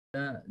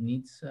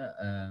needs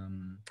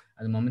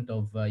at the moment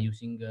of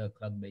using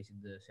cloud-based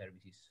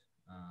services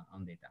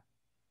on data.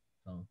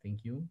 So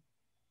thank you,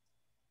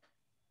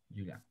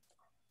 Julia.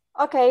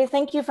 Okay,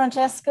 thank you,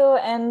 Francesco,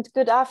 and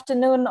good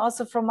afternoon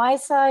also from my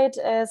side.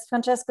 As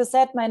Francesco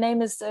said, my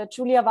name is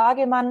Julia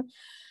Wagemann,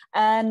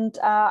 and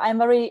I'm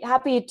very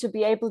happy to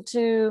be able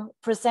to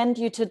present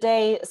you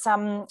today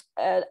some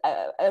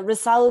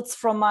results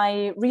from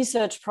my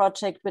research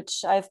project,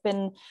 which I've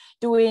been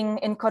doing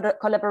in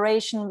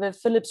collaboration with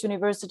Philipps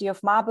University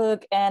of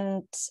Marburg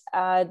and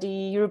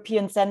the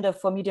European Center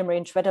for Medium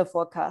Range Weather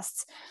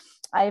Forecasts.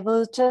 I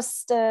will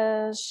just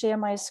share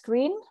my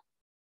screen.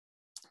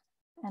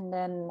 And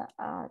then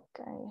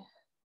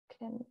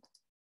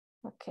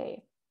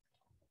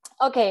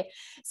okay.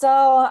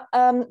 So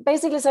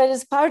basically, so it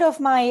is part of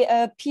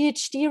my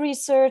PhD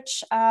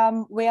research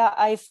where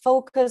I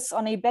focus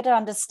on a better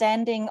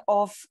understanding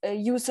of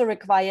user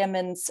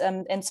requirements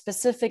and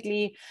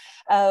specifically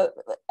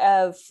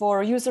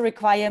for user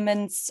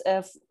requirements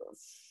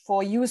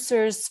for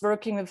users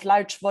working with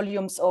large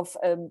volumes of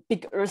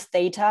big Earth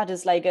data. This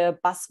is like a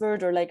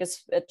buzzword or like a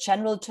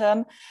general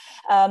term,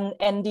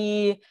 and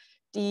the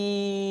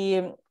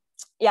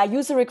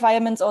user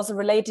requirements also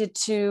related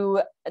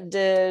to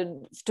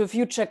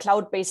future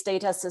cloud-based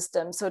data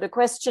systems. So the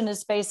question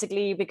is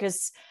basically,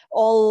 because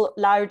all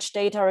large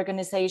data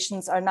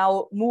organizations are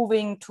now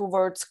moving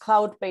towards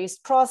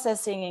cloud-based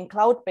processing and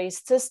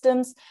cloud-based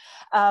systems,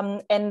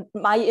 and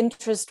my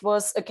interest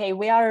was, okay,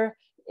 where are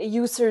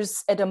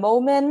users at the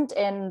moment,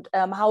 and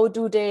how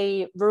do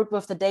they work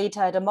with the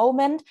data at the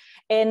moment,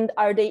 and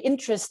are they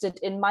interested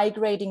in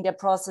migrating their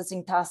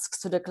processing tasks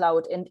to the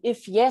cloud, and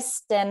if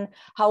yes, then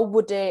how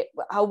would they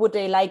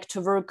like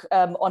to work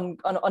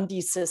on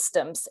these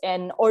systems,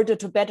 in order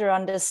to better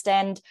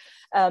understand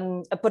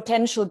a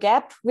potential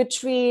gap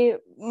which we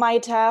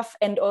might have,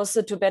 and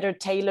also to better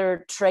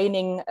tailor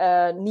training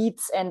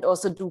needs and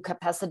also do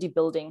capacity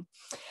building.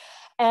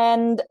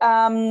 And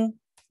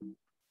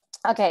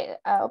okay,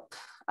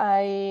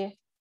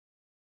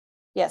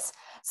 yes.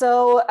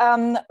 So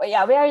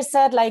where I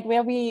said, like,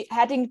 where we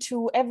heading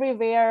to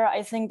everywhere,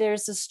 I think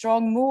there's a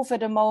strong move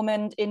at the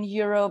moment in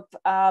Europe,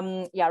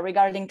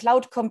 regarding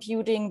cloud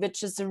computing,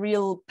 which is a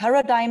real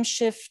paradigm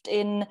shift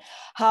in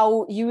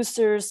how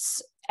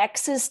users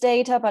access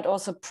data, but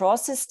also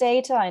process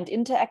data and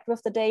interact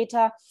with the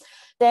data.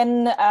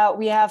 Then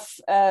we have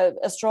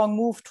a strong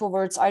move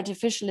towards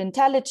artificial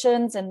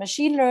intelligence and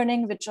machine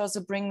learning, which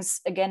also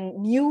brings, again,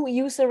 new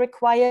user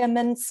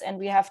requirements. And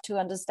we have to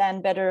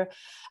understand better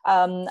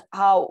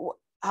how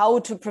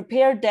to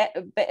prepare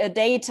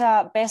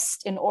data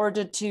best in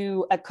order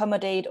to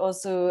accommodate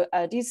also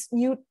these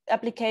new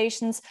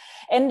applications.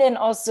 And then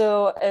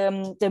also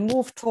the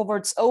move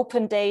towards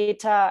open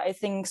data. I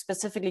think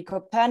specifically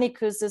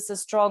Copernicus is a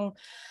strong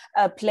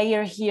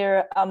player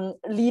here,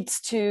 leads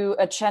to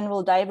a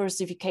general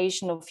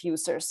diversification of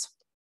users.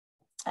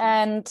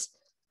 And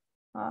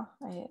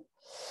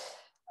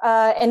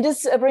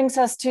this brings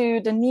us to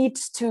the need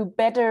to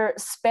better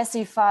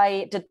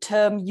specify the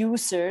term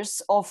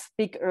users of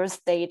big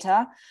Earth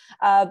data,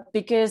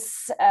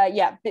 because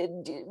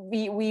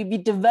we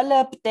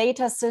develop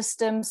data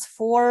systems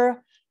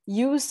for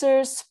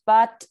users,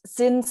 but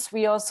since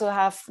we also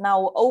have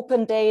now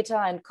open data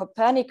and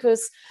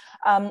Copernicus,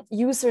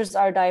 users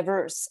are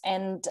diverse.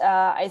 And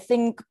I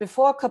think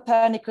before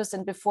Copernicus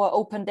and before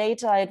open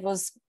data, it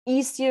was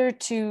easier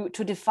to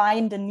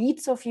define the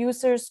needs of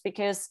users,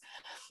 because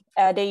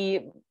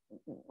they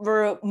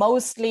were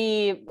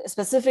mostly,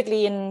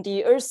 specifically in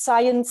the Earth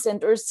science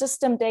and Earth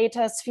system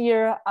data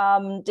sphere,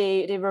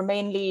 they were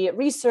mainly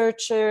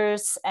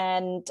researchers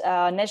and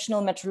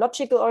national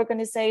meteorological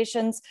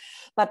organizations.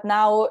 But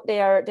now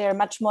they're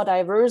much more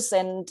diverse,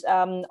 and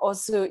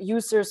also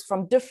users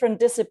from different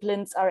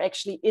disciplines are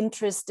actually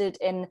interested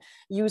in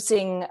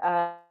using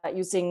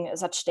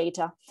such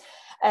data.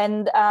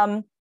 And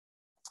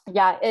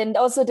and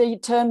also the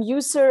term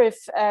user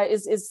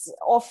is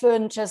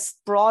often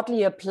just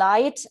broadly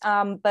applied,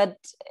 but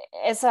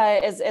as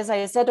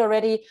I said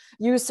already,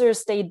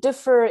 users, they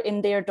differ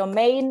in their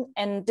domain,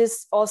 and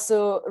this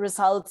also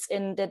results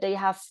in that they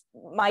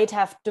might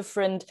have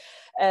different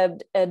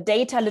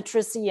data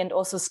literacy and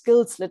also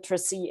skills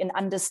literacy in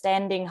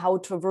understanding how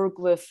to work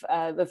with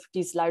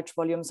these large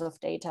volumes of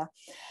data.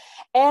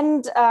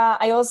 And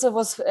I also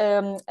was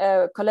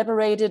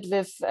collaborated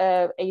with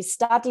a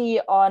study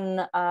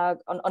on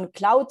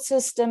cloud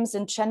systems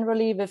and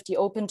generally with the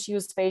Open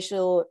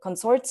Geospatial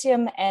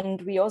Consortium.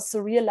 And we also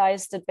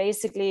realized that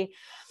basically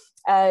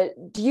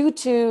due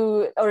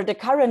to the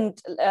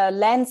current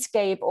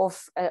landscape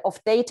of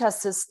data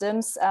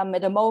systems,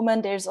 at the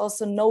moment, there's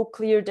also no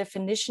clear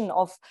definition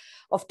of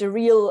the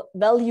real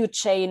value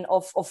chain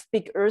of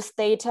big Earth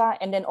data,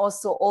 and then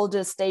also all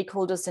the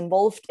stakeholders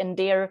involved in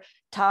their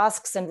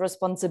tasks and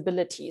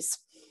responsibilities.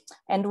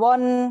 And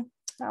and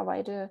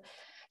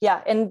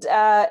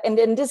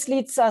then this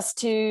leads us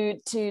to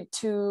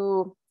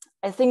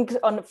I think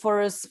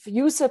for a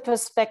user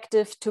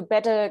perspective, to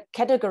better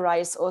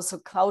categorize also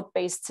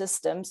cloud-based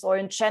systems, or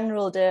in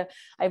general,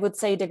 I would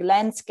say the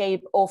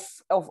landscape of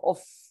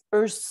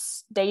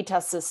Earth's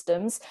data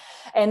systems.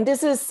 And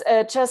this is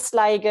just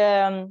like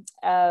a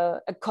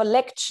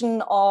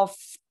collection of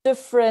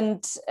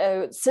different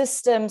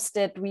systems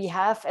that we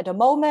have at the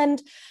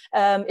moment.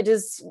 It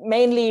is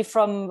mainly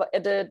from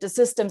the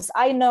systems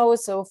I know.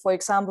 So for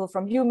example,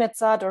 from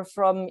EUMETSAT or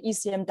from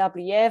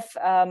ECMWF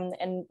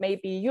and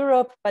maybe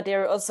Europe, but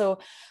there are also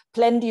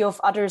plenty of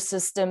other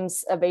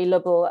systems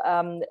available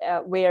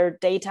where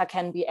data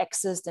can be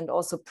accessed and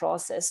also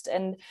processed.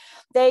 And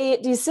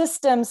these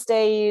systems,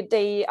 they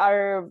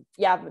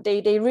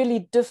really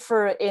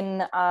differ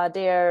in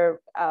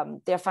their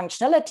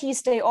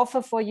functionalities they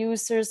offer for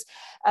users,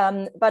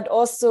 but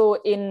also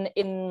in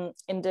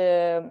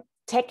the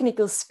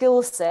technical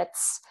skill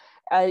sets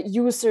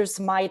users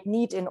might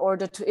need in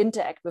order to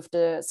interact with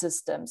the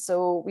system.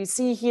 So we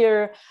see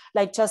here,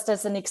 like just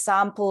as an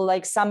example,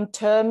 like some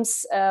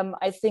terms,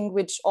 I think,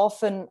 which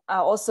often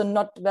are also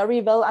not very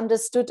well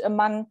understood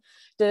among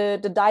the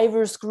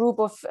diverse group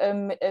of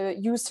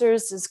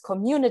users is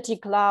community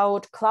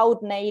cloud,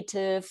 cloud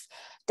native,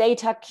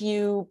 data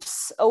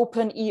cubes,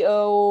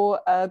 OpenEO,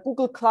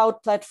 Google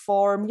Cloud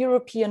Platform,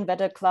 European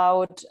Weather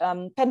Cloud,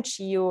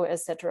 Pangeo,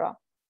 etc.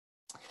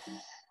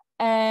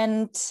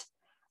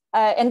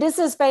 And this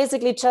is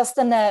basically just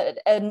an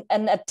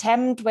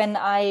attempt when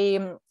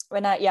I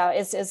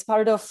as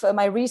part of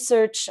my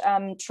research,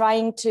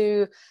 trying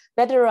to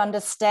better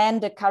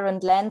understand the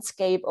current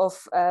landscape of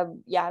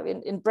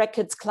in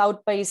brackets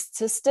cloud-based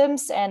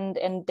systems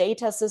and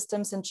data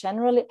systems in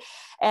general.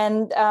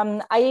 And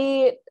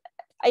I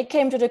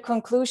came to the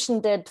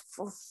conclusion that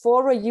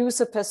for a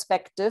user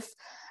perspective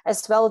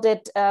as well,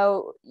 that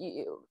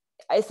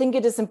I think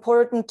it is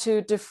important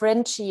to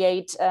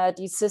differentiate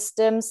these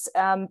systems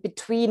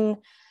between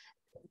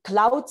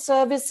cloud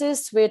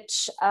services,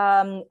 which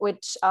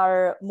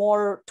are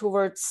more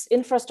towards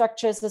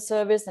infrastructure as a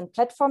service and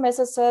platform as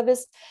a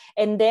service,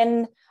 and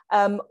then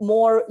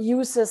more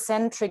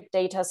user-centric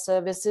data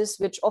services,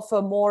 which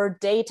offer more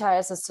data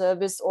as a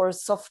service or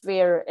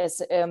software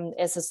as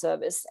a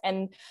service.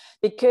 And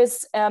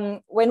because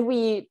when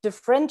we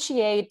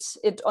differentiate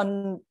it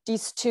on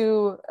these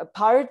two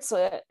parts,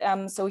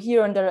 so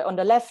here on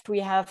the left we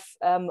have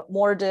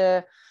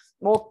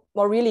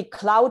more really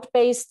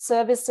cloud-based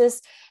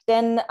services,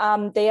 then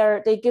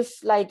they give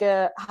like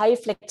a high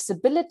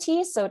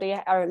flexibility, so they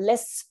are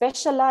less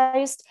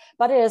specialized,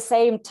 but at the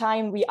same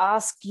time we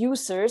ask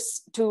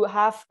users to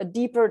have a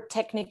deeper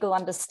technical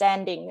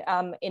understanding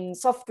in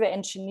software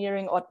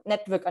engineering or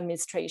network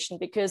administration,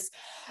 because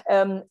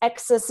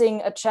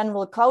accessing a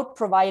general cloud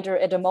provider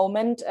at the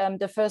moment,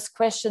 the first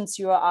questions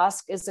you are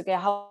asked is, okay,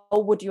 how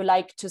would you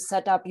like to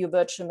set up your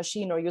virtual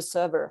machine or your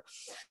server?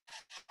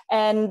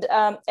 And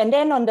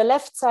then on the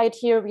left side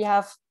here, we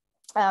have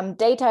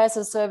data as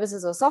a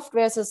services or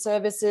software as a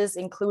services,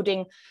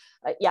 including,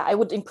 I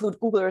would include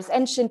Google Earth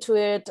Engine to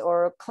it,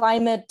 or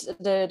climate,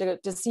 the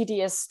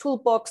CDS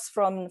toolbox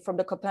from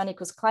the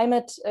Copernicus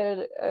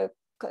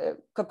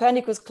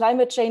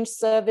climate change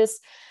service,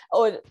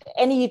 or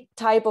any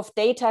type of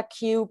data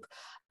cube,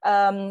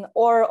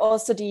 or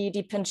also the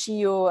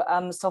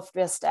Pangeo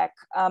software stack.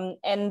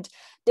 And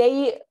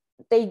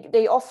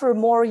they offer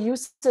more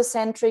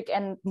user-centric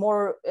and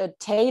more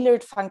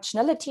tailored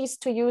functionalities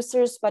to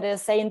users, but at the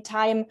same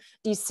time,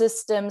 these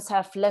systems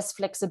have less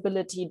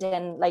flexibility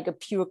than like a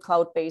pure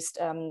cloud-based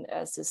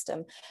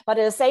system. But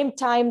at the same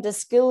time, the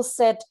skill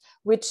set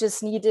which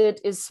is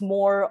needed is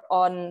more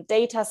on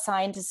data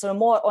scientists, or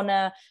more on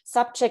a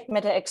subject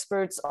matter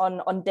experts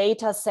on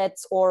data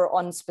sets or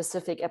on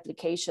specific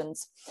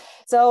applications.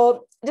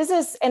 So this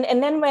is,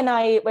 and then when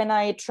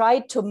I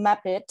tried to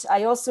map it,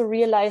 I also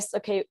realized,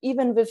 okay,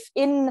 even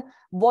within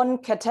one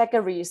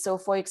category, so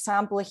for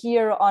example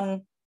here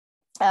on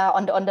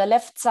the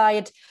left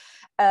side,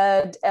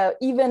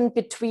 even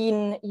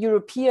between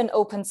European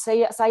Open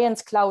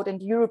Science Cloud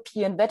and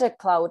European Weather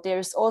Cloud,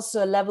 there's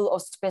also a level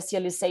of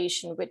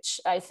specialization, which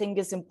I think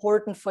is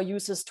important for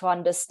users to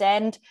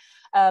understand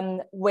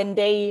when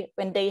they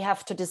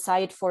have to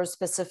decide for a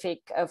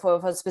specific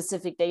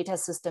data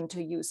system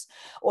to use.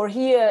 Or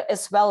here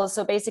as well,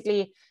 so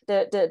basically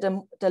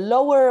the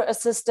lower a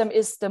system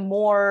is, the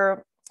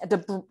more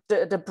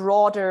the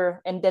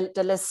broader and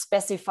the less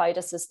specified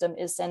a system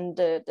is, and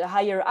the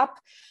higher up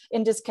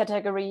in this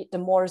category, the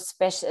more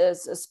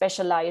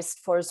specialized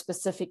for a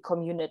specific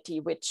community,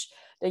 which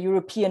the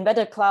European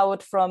Weather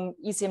Cloud from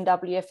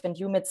ECMWF and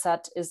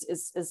EUMETSAT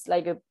is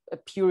like a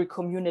pure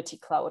community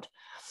cloud.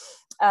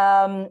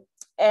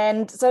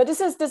 And so this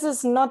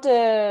is not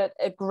a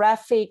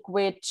graphic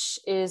which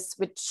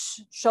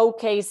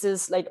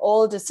showcases like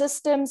all the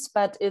systems,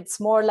 but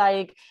it's more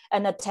like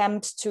an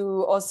attempt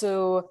to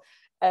also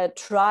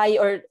try,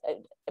 or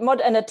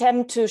an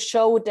attempt to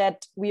show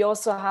that we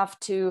also have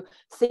to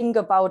think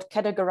about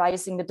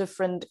categorizing the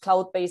different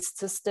cloud-based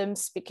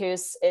systems,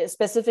 because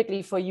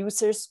specifically for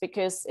users,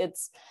 because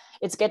it's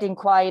getting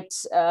quite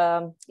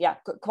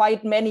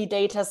quite many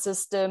data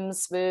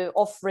systems with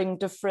offering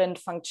different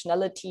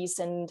functionalities,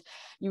 and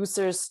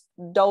users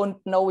don't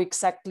know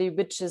exactly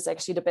which is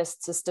actually the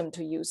best system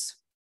to use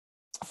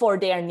for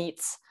their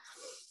needs.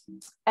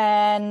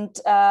 And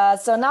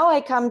so now I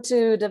come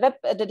to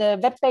the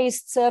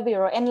web-based survey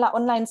or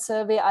online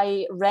survey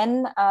I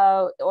ran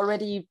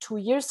already 2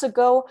 years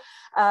ago.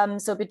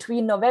 So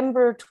between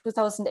November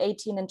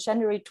 2018 and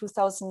January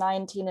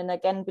 2019, and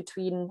again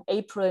between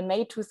April and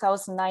May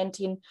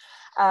 2019,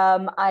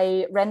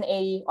 I ran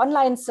an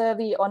online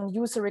survey on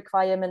user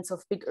requirements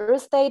of big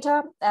Earth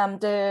data.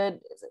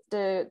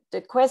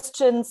 The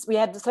questions, we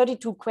had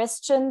 32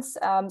 questions,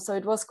 so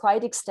it was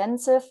quite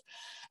extensive.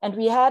 And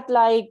we had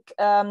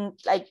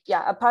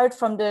apart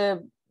from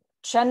the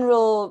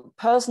general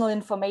personal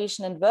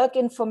information and work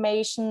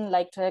information,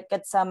 like to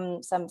get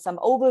some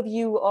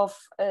overview of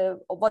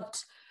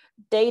what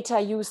data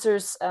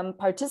users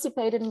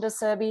participated in the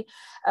survey,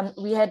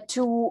 we had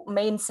two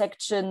main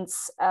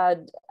sections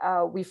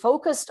we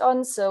focused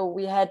on. So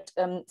we had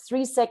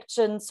 3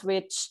 sections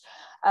which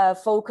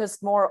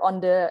focused more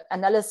on the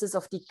analysis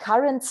of the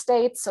current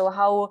state. So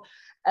how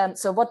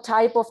so what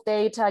type of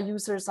data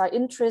users are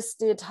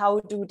interested, how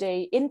do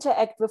they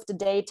interact with the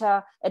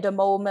data at the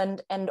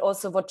moment, and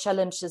also what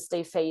challenges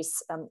they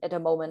face at the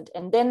moment.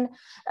 And then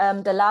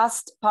the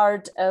last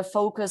part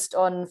focused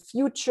on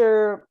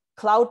future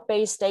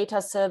cloud-based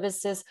data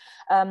services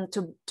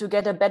to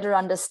get a better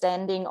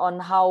understanding on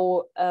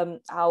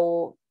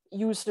how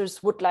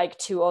users would like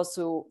to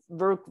also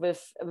work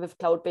with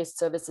cloud-based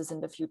services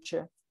in the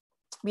future.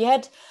 We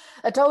had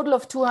a total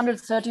of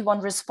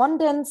 231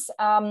 respondents,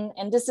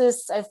 and this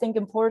is, I think,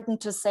 important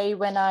to say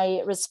when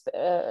I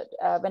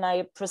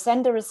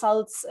present the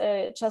results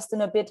just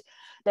in a bit,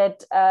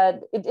 that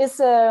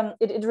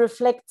it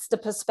reflects the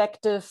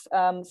perspective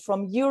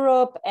from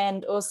Europe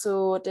and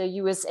also the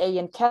USA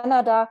and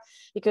Canada,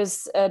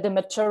 because the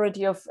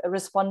majority of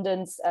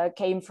respondents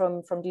came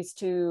from these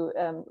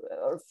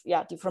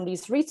from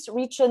these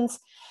regions.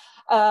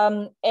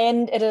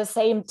 And at the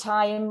same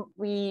time,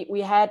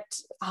 we had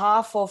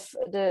half of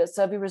the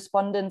survey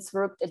respondents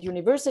worked at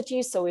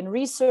universities, so in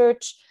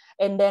research,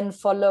 and then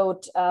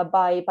followed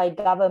by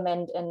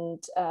government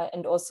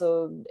and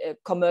also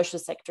commercial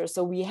sector.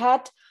 So we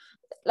had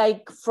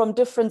from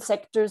different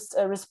sectors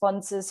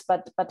responses,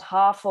 but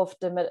half of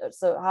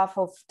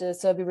the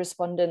survey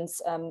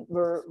respondents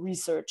were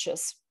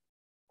researchers.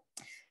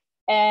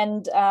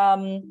 And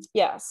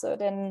so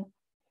then,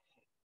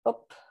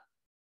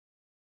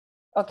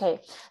 okay,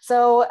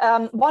 so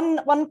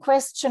one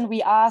question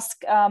we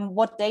ask,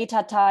 what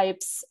data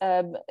types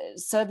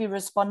survey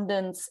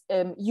respondents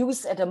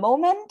use at the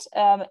moment,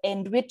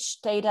 and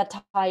which data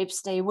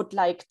types they would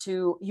like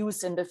to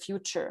use in the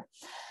future.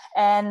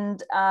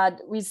 And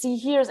we see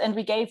here, and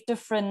we gave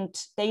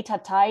different data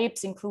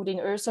types, including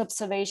Earth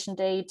observation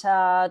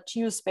data,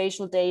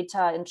 geospatial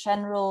data in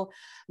general,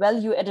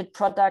 value-added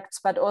products,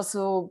 but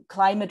also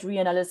climate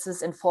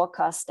reanalysis and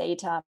forecast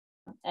data.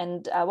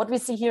 And what we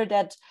see here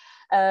that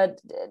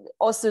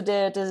also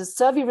the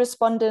survey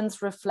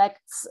respondents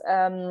reflects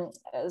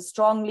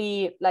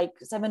strongly,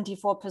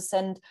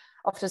 74%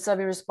 of the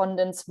survey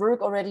respondents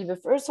work already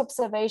with Earth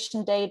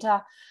observation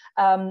data,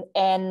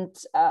 and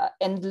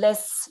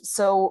less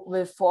so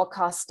with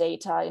forecast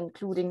data,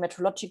 including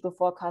meteorological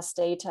forecast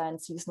data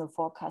and seasonal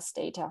forecast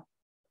data.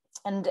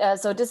 And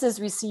so this is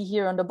we see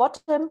here on the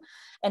bottom.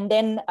 And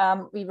then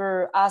we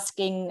were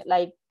asking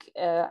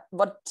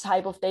what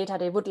type of data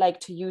they would like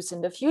to use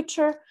in the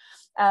future.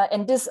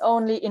 And this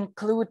only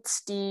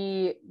includes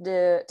the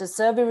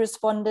survey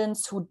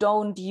respondents who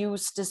don't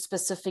use this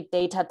specific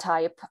data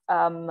type,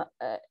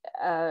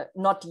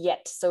 not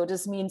yet. So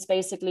this means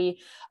basically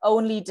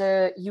only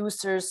the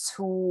users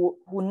who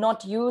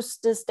not use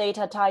this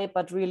data type,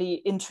 but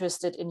really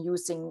interested in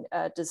using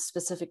this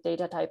specific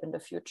data type in the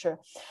future.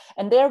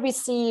 And there we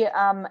see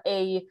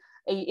a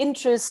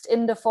interest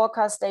in the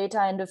forecast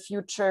data in the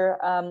future,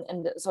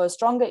 and so a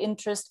stronger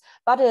interest,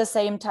 but at the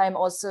same time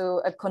also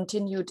a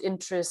continued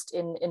interest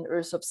in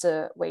Earth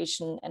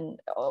observation and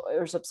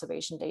Earth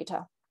observation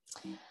data.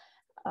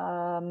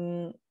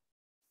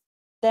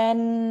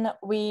 Then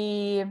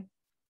we,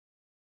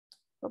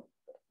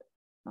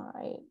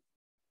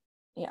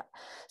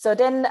 so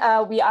then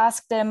we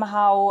ask them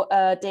how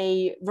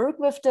they work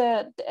with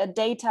the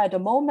data at the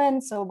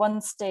moment. So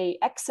once they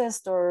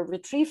accessed or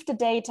retrieved the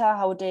data,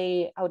 how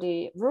they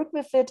work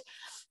with it.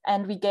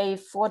 And we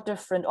gave 4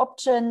 different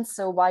options.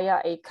 So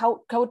via a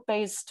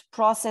code-based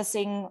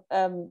processing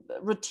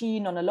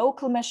routine on a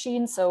local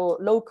machine, so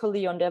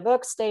locally on their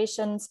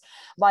workstations,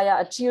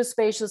 via a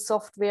geospatial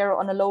software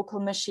on a local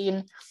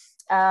machine,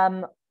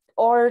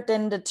 or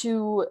then the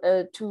two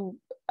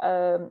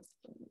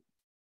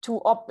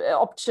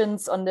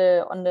options on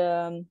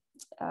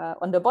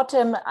the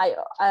bottom. I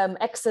am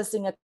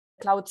accessing a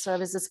cloud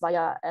services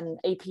via an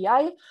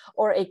API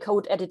or a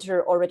code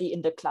editor already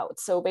in the cloud.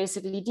 So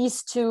basically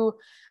these two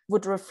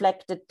would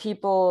reflect that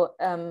people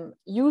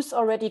use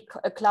already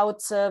a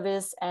cloud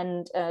service,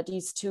 and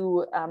these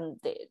two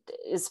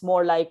is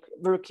more like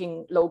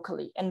working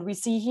locally. And we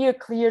see here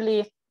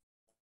clearly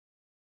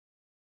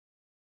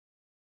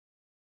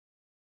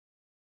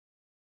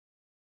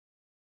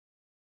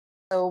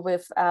so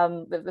with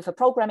a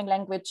programming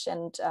language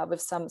and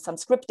with some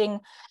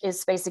scripting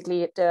is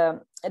basically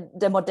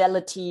the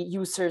modality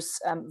users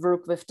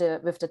work with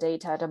the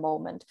data at the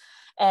moment.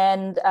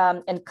 And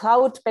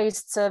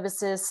cloud-based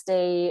services,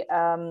 they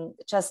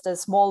just a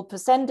small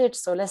percentage,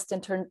 so less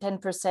than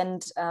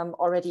 10%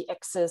 already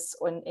access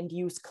and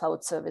use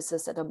cloud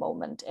services at the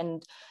moment.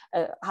 And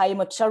high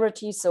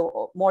majority,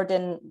 so more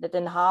than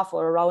half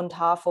or around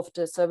half of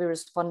the survey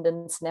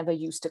respondents never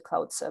use the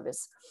cloud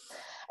service.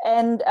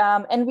 And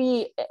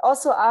we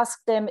also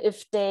asked them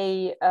if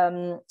they,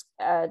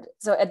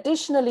 so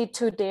additionally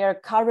to their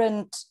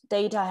current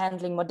data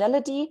handling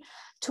modality,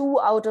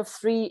 2 out of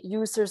 3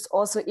 users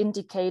also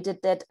indicated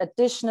that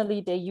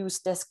additionally they use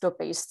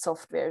desktop-based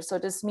software. So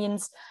this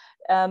means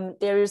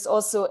there is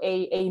also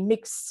a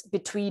mix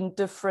between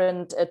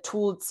different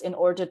tools in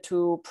order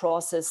to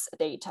process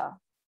data.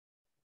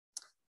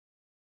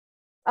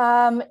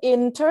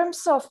 In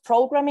terms of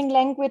programming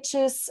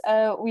languages,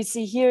 we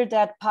see here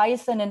that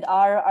Python and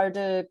R are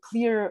the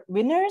clear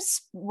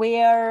winners,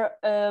 where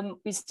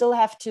we still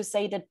have to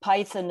say that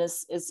Python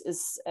is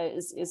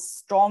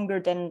stronger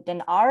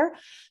than R.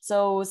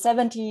 So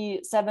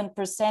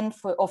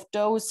 77% of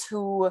those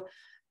who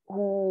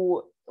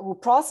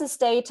process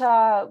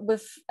data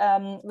with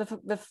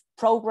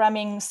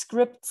programming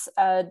scripts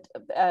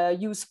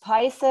use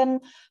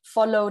Python,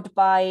 followed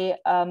by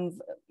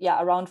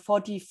around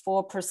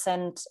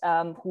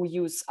 44% who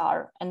use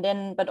R. And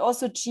then, but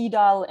also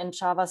GDAL and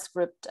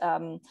JavaScript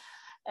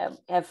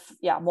have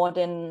more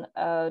than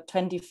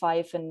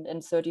 25 and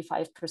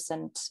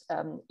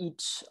 35%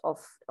 each of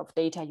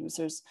data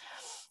users.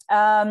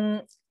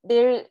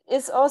 There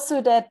is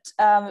also that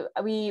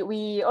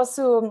we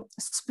also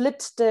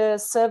split the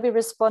survey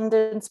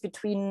respondents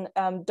between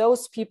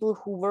those people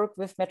who work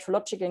with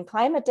meteorological and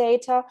climate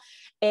data,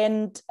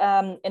 and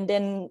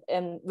then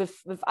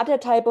with other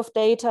type of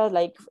data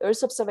like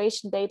Earth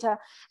observation data.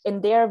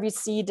 And there we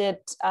see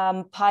that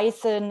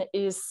Python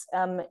is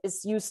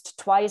used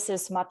twice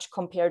as much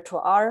compared to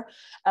R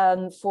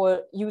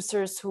for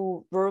users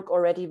who work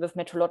already with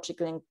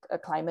meteorological and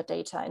climate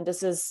data. And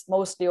this is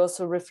mostly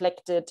also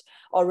reflected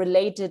or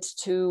related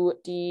to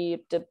the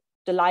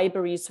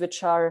libraries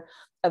which are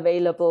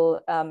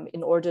available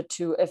in order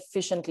to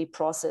efficiently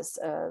process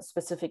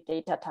specific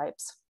data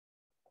types.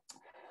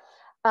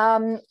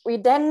 We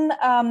then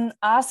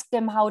ask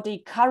them how they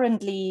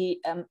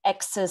currently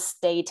access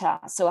data.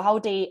 So how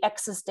they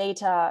access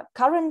data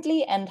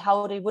currently and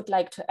how they would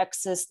like to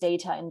access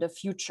data in the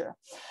future.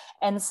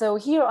 And so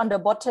here on the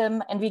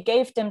bottom, and we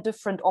gave them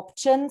different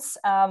options,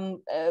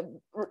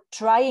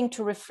 trying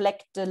to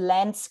reflect the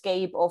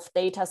landscape of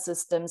data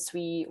systems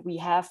we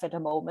have at the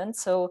moment.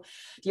 So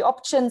the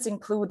options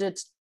included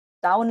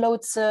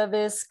download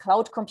service,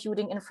 cloud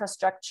computing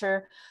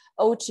infrastructure,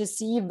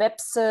 OGC web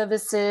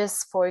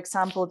services, for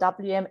example,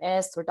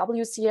 WMS or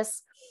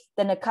WCS,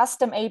 then a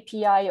custom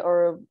API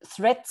or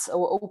threads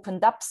or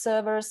opened up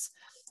servers,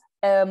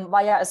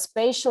 via a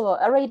spatial or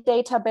array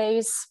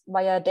database,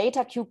 via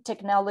data cube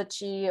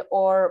technology,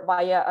 or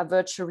via a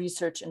virtual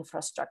research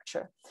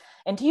infrastructure.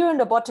 And here on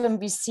the bottom,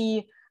 we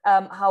see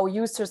how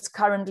users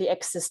currently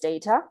access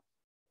data.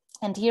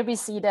 And here we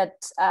see that,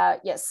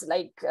 yes,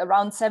 like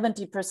around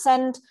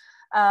 70%,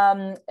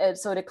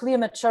 so the clear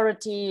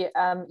majority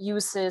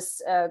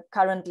uses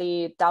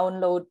currently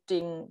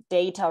downloading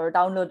data or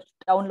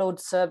download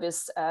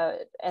service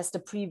as the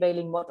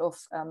prevailing mode of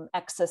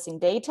accessing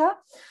data.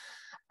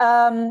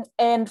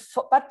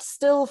 But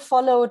still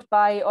followed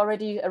by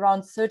already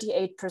around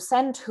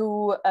 38%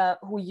 who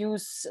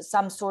use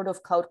some sort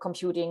of cloud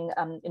computing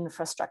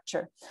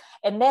infrastructure.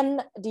 And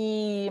then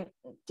the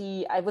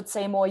I would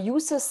say more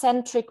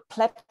user-centric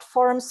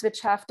platforms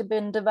which have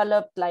been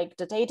developed, like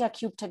the data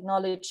cube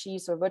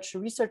technologies or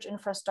virtual research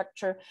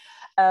infrastructure,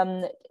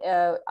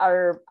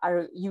 are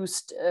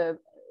used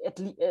at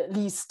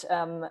least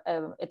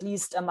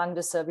among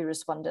the survey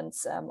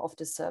respondents of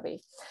the survey.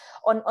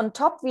 On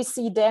top, we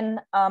see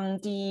then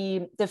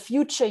the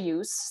future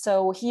use.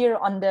 So here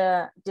on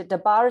the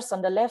bars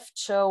on the left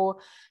show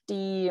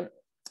the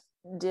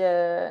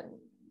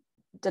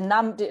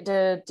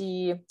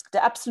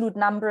absolute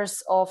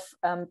numbers of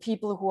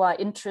people who are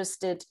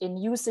interested in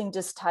using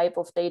this type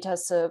of data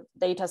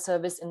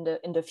service in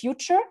the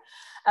future.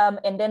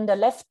 And then the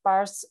left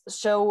bars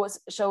show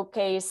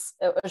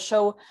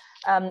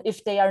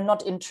if they are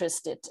not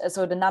interested.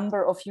 So the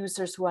number of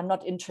users who are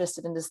not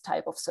interested in this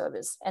type of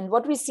service. And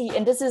what we see,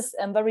 and this is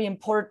very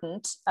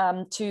important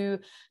to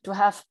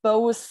have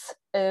both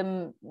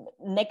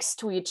next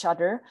to each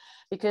other,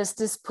 because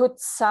this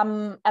puts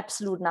some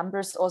absolute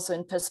numbers also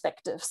in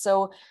perspective.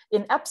 So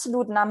in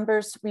absolute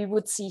numbers, we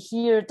would see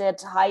here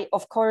that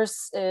of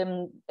course,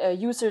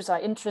 users are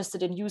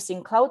interested in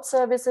using cloud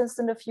services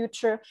in the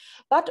future,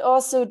 but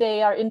also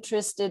they are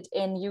interested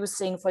in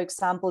using, for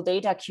example,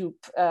 data cube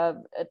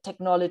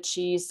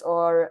technologies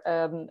or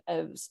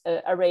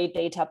array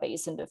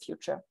database in the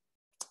future.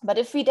 But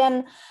if we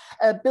then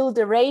build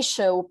a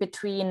ratio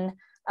between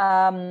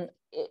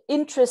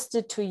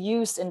interested to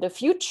use in the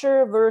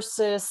future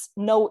versus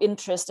no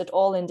interest at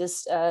all in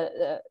this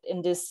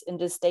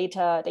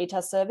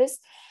data service,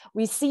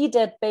 we see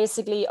that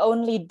basically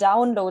only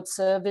download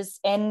service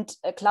and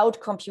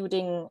cloud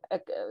computing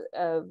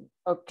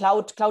or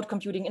cloud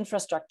computing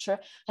infrastructure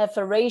have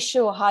a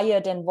ratio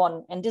higher than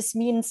 1, and this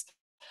means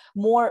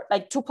more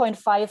like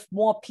 2.5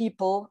 more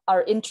people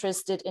are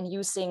interested in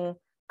using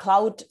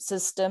cloud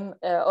system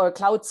or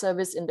cloud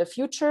service in the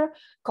future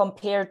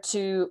compared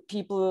to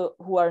people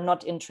who are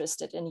not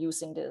interested in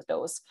using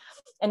those.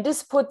 And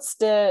this puts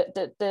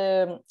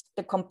the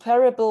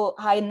comparable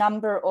high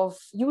number of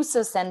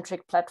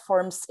user-centric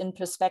platforms in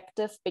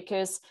perspective,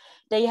 because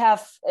they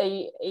have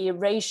a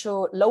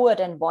ratio lower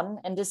than 1.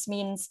 And this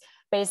means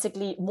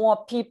basically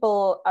more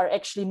people are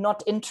actually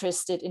not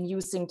interested in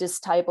using this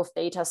type of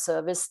data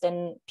service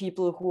than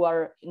people who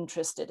are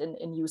interested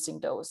in using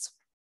those.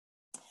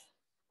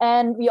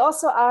 And we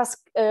also ask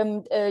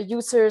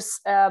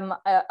users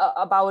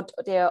about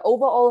their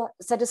overall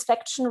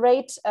satisfaction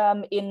rate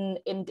in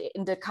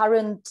the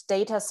current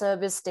data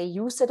service they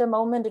use at the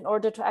moment in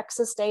order to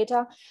access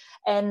data.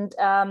 And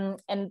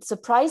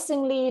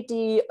surprisingly,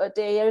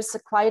 there's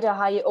quite a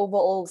high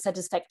overall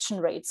satisfaction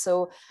rate.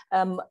 So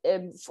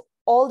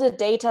all the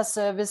data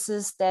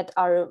services that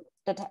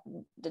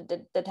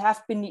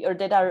have been or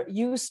that are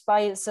used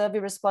by survey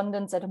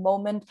respondents at the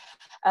moment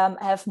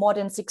have more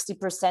than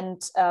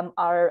 60%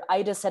 are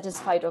either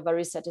satisfied or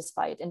very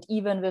satisfied, and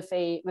even with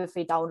a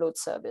download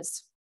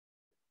service.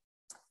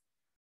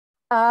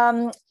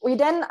 We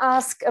then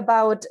ask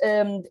about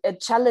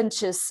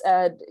challenges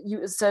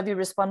survey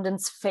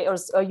respondents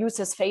or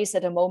users face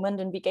at the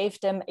moment, and we gave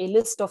them a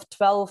list of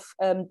 12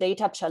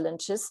 data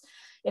challenges,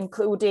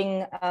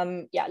 including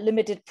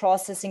limited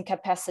processing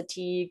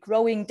capacity,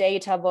 growing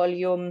data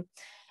volume,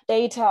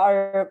 data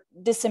are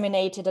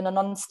disseminated in a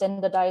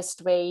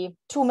non-standardized way,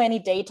 too many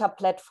data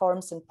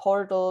platforms and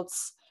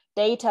portals,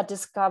 data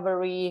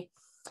discovery,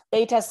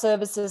 data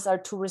services are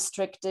too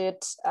restricted,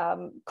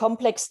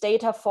 complex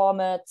data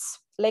formats,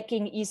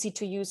 lacking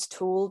easy-to-use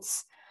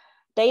tools,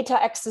 data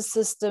access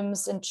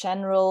systems in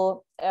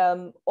general,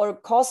 or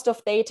cost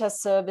of data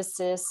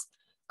services,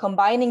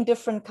 combining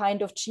different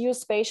kind of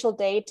geospatial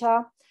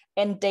data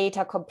and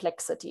data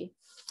complexity.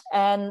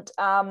 And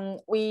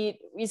we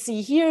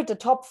see here the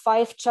top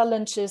 5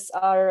 challenges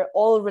are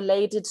all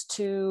related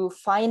to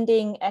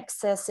finding,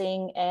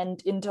 accessing,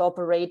 and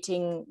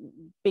interoperating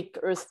big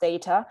Earth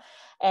data.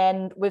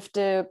 And with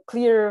the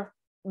clear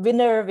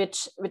winner,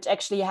 which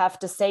actually have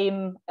the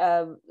same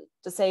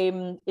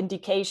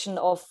indication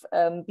of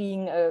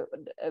being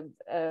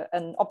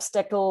an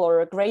obstacle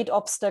or a great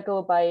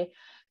obstacle by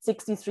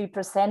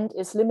 63%,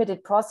 is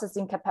limited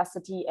processing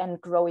capacity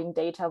and growing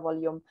data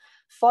volume,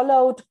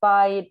 followed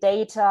by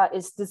data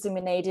is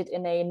disseminated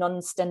in a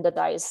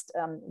non-standardized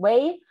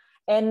way.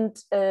 And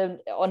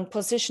on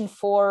position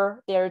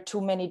 4, there are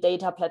too many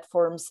data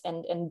platforms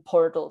and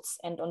portals.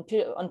 And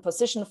on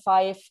position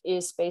 5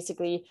 is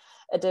basically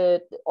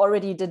the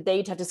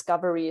data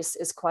discovery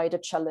is quite a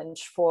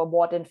challenge for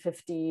more than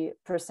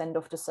 50%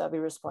 of the survey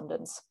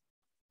respondents.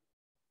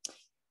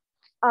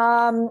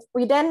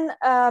 We then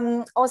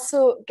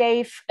also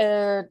gave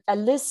a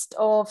list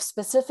of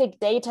specific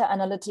data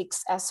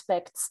analytics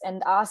aspects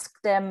and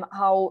asked them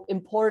how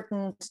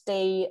important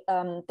they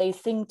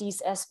think these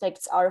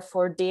aspects are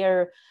for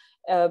their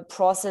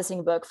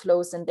processing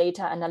workflows and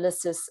data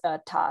analysis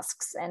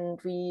tasks. And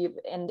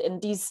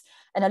these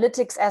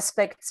analytics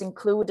aspects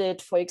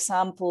included, for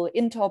example,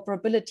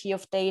 interoperability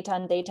of data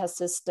and data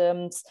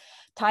systems,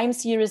 time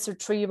series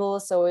retrieval.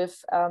 So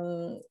if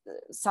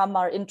some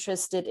are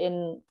interested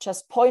in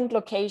just point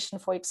location,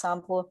 for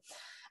example,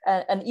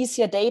 an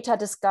easier data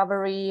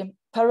discovery,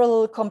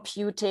 parallel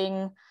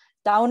computing,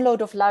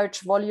 download of large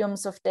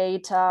volumes of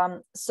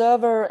data,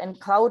 server and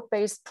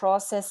cloud-based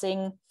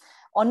processing,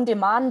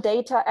 on-demand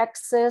data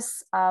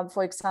access,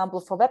 for example,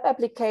 for web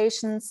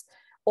applications,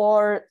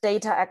 or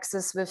data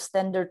access with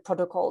standard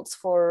protocols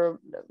for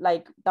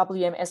like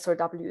WMS or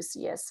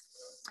WCS.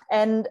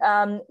 And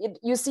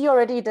you see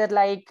already that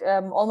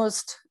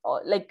almost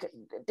all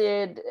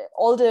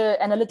the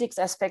analytics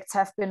aspects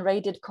have been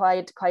rated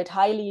quite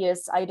highly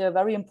as either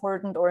very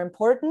important or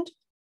important.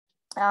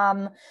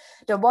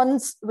 The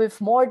ones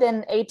with more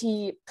than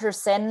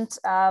 80%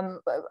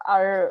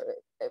 are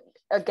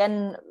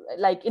again,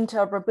 like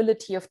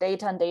interoperability of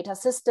data and data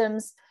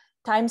systems,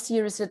 time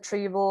series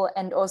retrieval,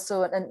 and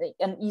also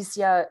an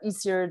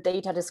easier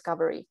data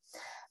discovery.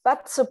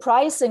 But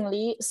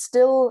surprisingly,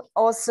 still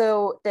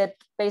also that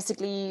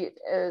basically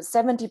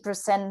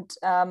 70%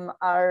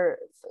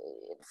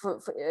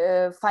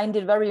 find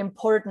it very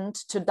important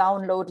to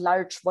download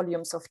large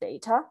volumes of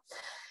data.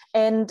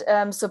 And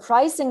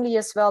surprisingly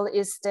as well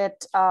is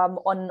that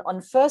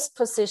on first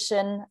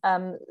position,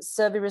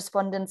 survey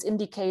respondents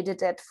indicated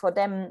that for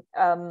them,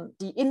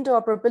 the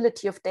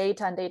interoperability of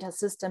data and data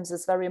systems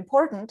is very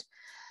important.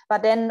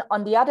 But then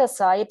on the other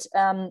side,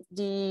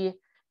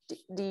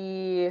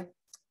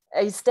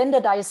 a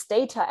standardized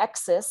data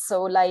access,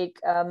 so like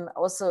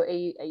also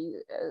a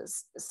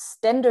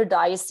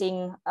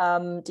standardizing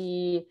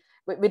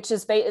which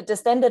is the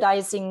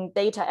standardizing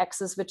data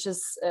access, which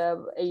is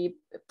a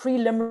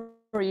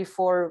preliminary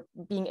for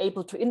being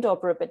able to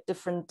interoperate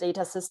different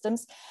data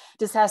systems.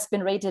 This has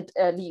been rated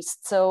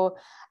least. So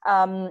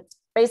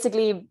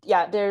basically,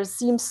 yeah, there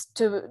seems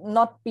to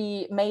not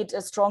be made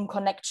a strong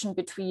connection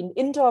between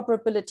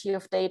interoperability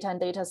of data and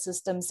data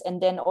systems,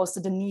 and then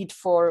also the need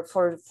for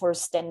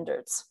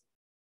standards.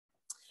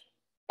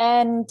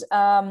 And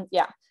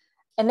yeah,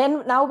 and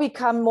then now we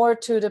come more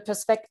to the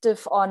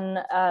perspective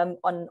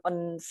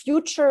on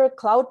future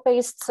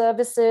cloud-based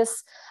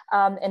services,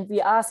 and we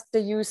ask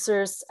the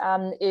users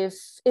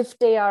if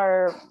they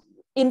are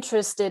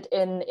interested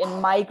in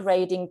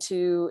migrating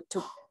to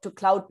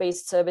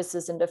cloud-based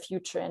services in the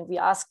future. And we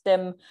asked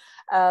them,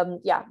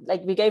 yeah,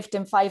 like we gave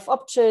them 5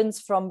 options,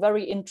 from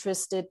very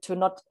interested to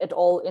not at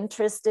all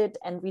interested.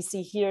 And we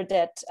see here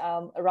that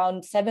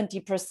around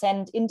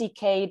 70%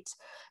 indicate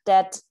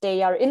that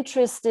they are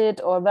interested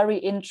or very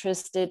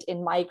interested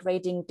in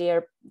migrating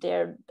their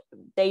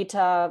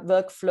data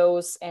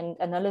workflows and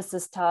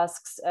analysis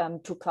tasks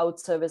to cloud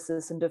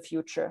services in the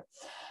future.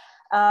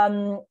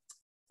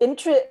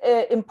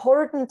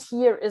 Important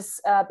here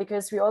is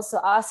because we also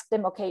ask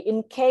them, okay,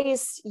 in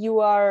case you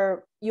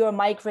are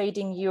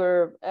migrating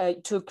your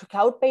to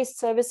cloud-based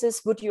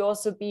services, would you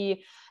also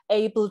be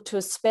able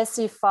to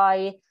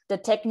specify the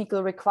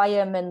technical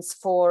requirements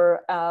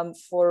for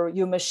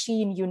your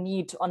machine you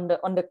need on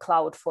the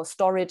cloud for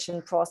storage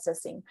and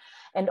processing?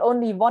 And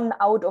only 1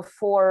 out of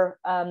 4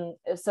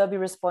 survey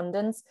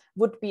respondents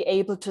would be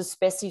able to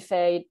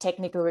specify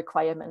technical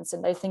requirements.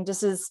 And I think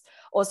this is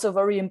also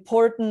very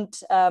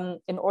important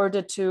in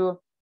order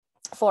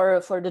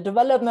for the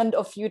development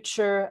of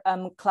future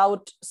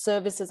cloud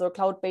services or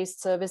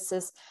cloud-based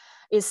services,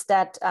 is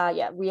that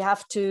yeah, we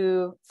have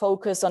to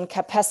focus on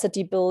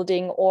capacity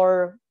building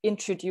or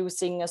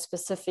introducing a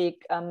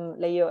specific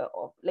layer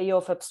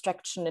of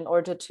abstraction in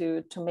order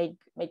to make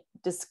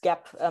this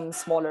gap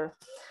smaller.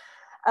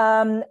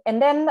 And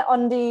then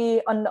on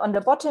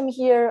the bottom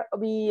here,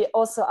 we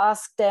also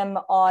asked them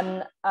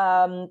on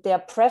their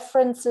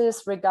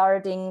preferences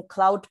regarding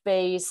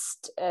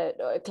cloud-based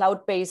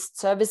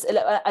service,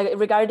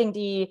 regarding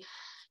the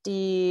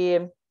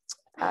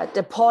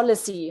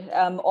policy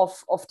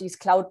of these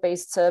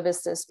cloud-based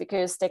services,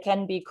 because there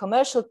can be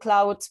commercial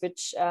clouds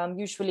which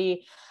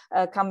usually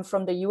come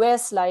from the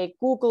US, like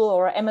Google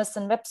or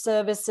Amazon Web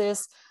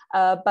Services,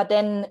 but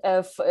then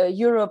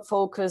Europe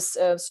focus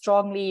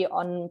strongly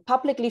on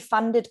publicly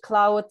funded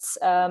clouds,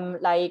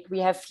 like we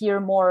have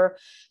here more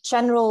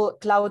general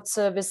cloud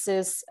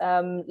services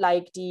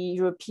like the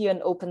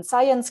European Open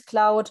Science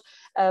Cloud,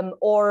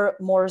 or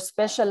more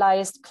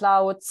specialized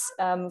clouds,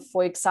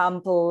 for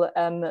example,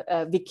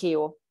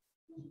 Wikio.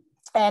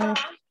 And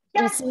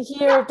we see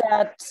here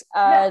that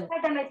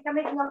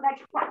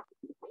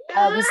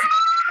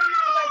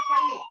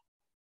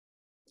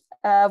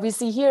we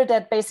see here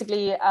that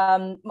basically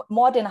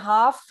more than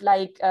half,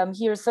 like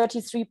here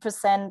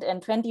 33%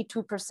 and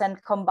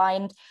 22%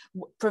 combined,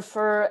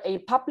 prefer a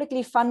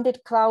publicly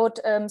funded cloud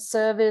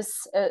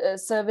services.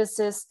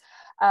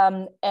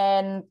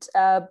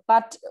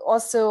 But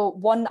also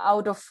 1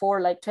 out of 4,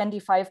 like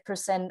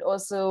 25%,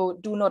 also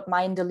do not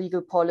mind the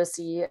legal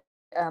policy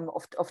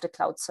of the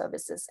cloud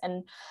services.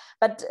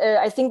 But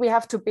I think we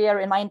have to bear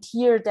in mind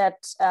here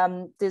that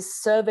this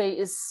survey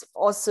is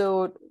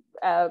also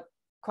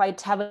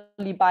quite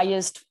heavily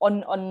biased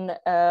on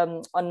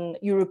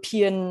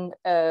European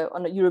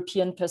on a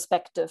European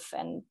perspective,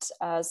 and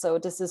so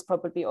this is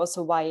probably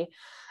also why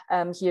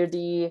here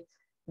the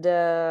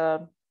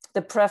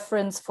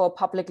preference for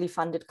publicly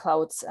funded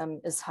clouds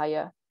is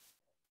higher.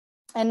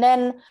 And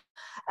then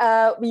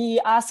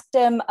we asked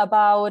them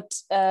about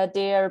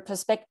their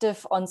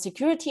perspective on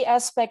security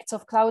aspects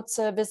of cloud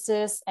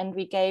services, and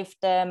we gave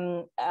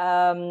them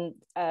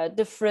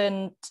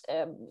different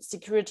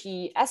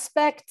security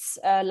aspects,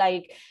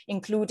 like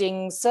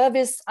including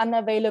service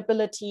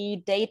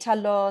unavailability, data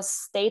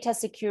loss, data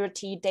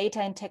security,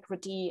 data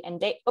integrity, and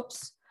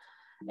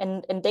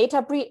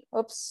data breach.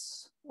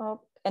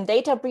 and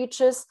data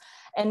breaches.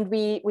 And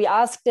we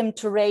asked them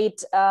to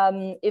rate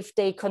if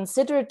they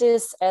consider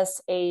this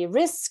as a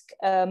risk,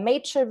 a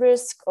major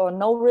risk, or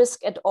no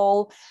risk at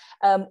all,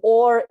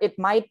 or it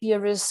might be a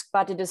risk,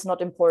 but it is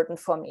not important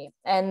for me.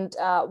 And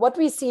what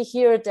we see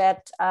here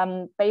that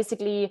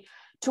basically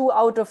 2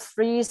 out of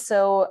 3.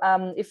 So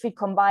if we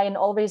combine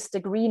always the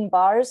green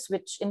bars,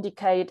 which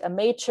indicate a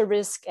major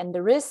risk and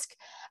the risk,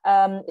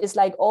 is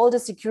like all the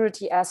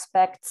security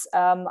aspects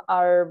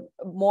are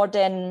more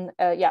than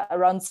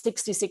around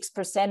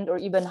 66% or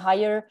even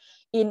higher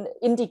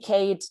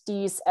indicate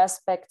these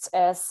aspects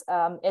as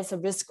a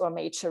risk or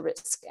major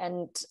risk.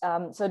 And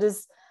so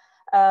this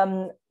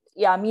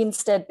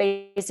means that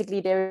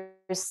basically there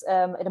is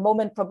at the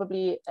moment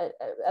probably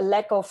a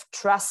lack of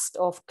trust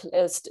of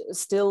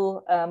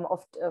still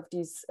of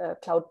these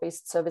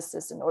cloud-based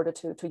services in order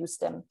to use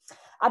them.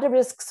 Other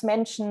risks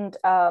mentioned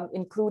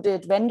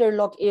included vendor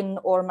login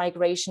or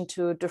migration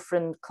to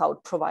different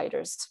cloud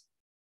providers.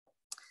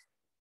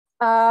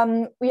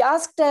 We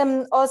asked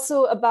them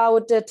also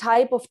about the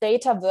type of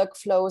data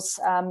workflows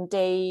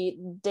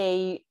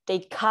they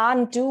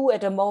can't do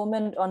at the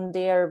moment on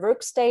their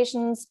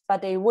workstations,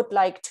 but they would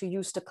like to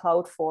use the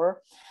cloud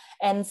for.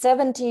 And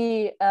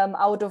 70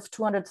 out of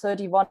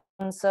 231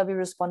 survey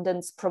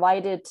respondents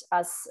provided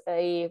us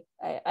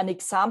an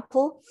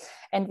example,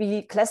 and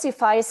we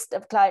classified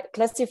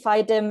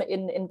them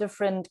in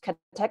different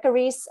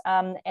categories,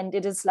 and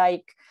it is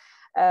like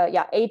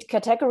 8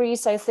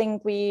 categories. I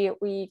think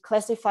we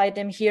classified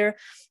them here,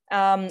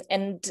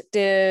 and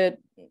the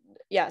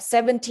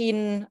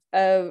 17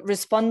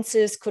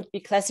 responses could be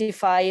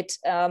classified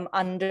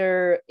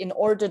in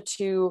order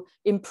to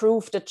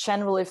improve the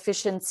general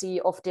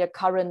efficiency of their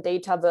current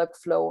data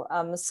workflow.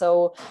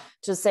 So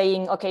to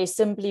saying, okay,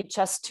 simply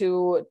just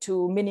to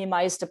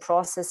minimize the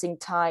processing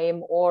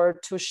time, or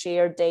to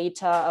share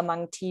data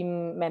among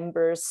team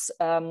members,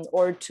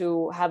 or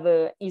to have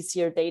a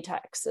easier data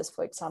access,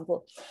 for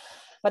example.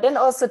 But then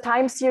also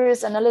time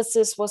series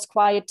analysis was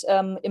quite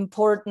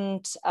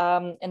important,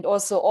 and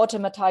also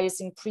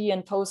automatizing pre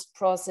and post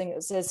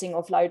processing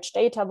of large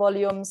data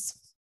volumes.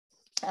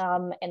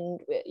 And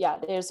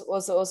there's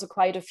also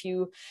quite a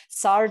few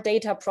SAR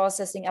data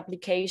processing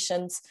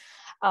applications.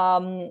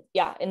 And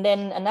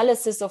then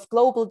analysis of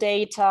global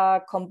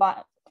data,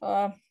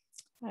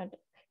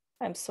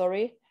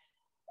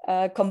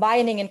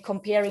 combining and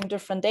comparing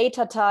different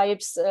data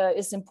types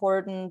is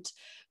important.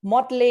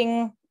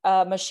 Modeling,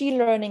 machine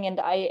learning and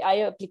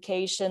AI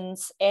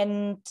applications,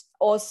 and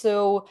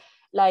also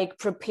like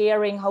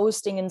preparing,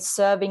 hosting and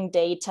serving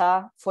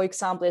data, for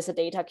example, as a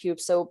data cube.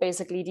 So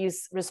basically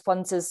these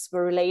responses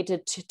were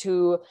related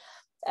to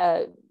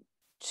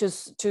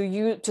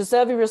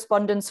survey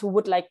respondents who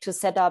would like to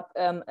set up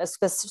a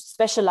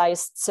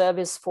specialized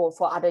service for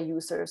other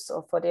users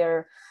or for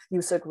their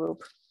user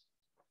group.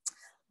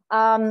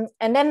 And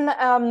then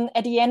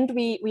at the end,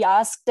 we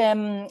asked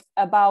them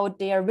about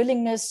their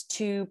willingness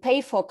to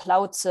pay for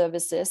cloud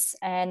services,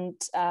 and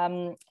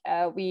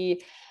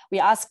we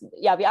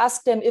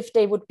asked them if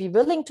they would be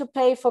willing to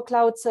pay for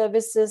cloud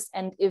services,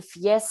 and if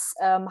yes,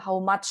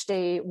 how much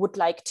they would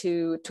like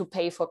to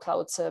pay for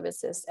cloud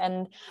services.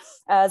 And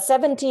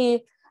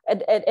 70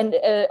 and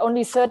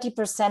only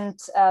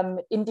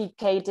 30%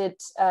 indicated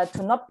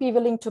to not be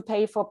willing to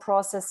pay for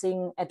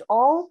processing at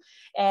all,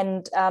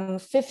 and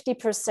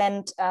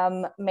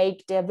 50%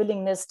 make their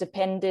willingness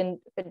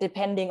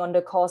depending on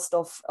the cost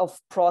of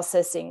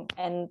processing.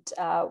 And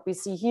we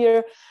see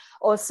here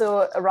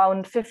also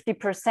around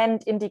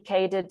 50%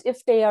 indicated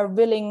if they are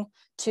willing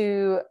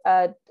to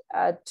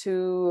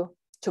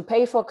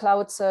pay for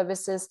cloud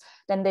services,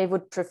 then they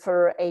would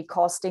prefer a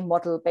costing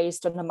model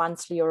based on a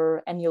monthly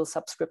or annual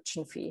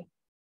subscription fee.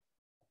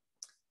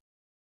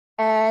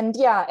 And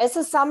as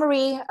a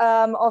summary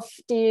of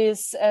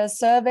this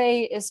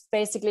survey is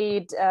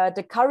basically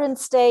the current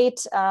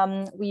state.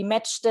 We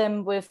matched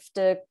them with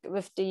the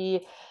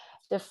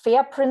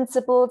FAIR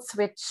principles,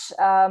 which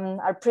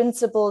are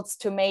principles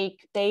to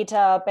make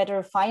data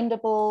better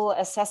findable,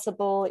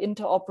 accessible,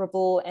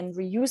 interoperable, and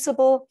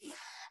reusable.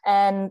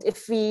 And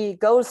if we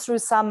go through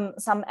some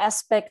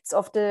aspects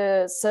of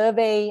the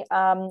survey,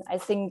 I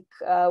think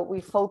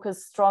we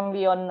focus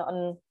strongly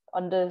on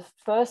the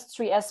first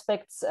 3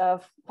 aspects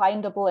of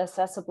findable,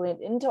 accessible, and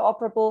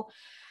interoperable.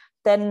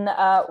 Then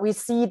we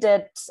see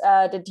that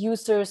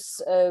users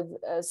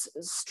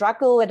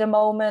struggle at the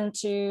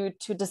moment to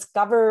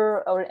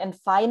discover and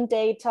find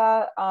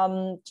data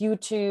due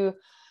to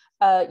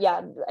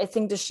I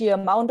think the sheer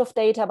amount of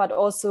data, but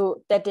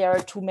also that there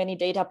are too many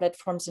data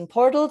platforms and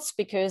portals,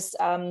 because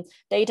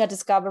data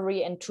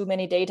discovery and too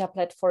many data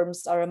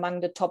platforms are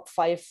among the top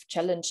 5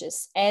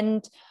 challenges.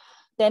 And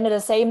then at the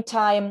same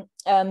time,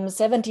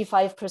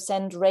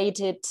 75%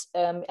 rated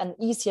an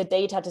easier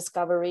data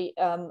discovery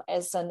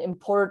as an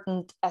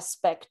important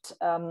aspect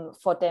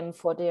for them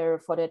for their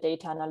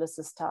data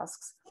analysis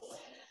tasks.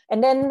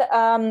 And then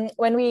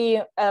when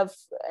we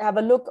have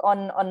a look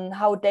on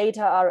how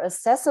data are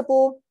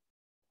accessible,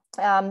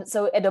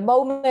 So at the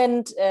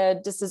moment,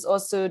 this is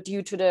also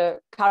due to the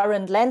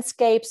current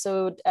landscape.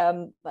 So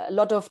a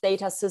lot of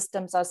data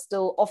systems are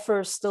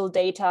offer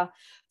data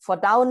for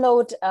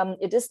download.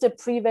 It is the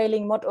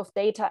prevailing mode of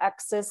data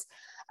access.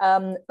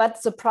 But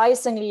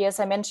surprisingly, as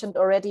I mentioned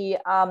already,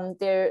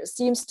 there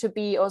seems to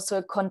be also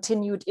a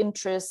continued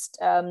interest,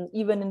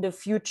 even in the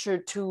future,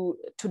 to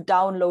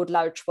download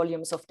large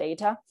volumes of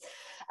data.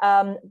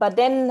 But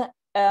then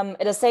at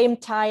the same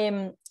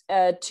time,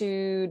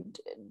 to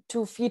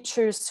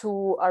features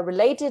who are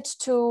related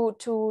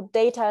to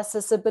data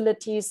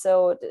accessibility.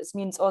 So this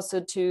means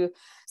also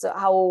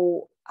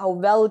how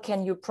well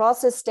can you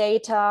process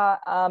data?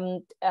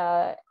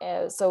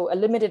 So a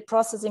limited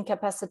processing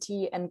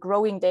capacity and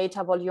growing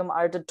data volume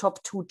are the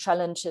top two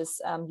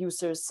challenges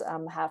users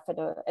have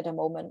at a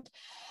moment.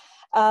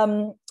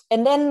 And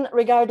then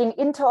regarding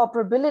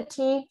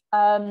interoperability,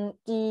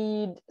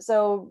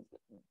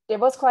 there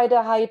was quite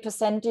a high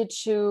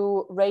percentage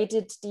who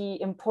rated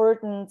the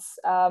importance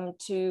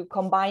to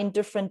combine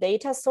different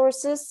data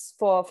sources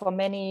for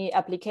many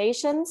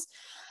applications.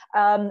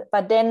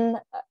 But then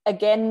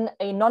again,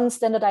 a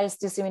non-standardized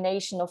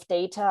dissemination of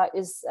data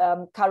is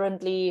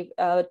currently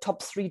a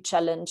top 3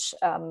 challenge,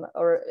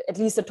 or at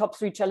least a top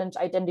 3 challenge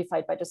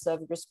identified by the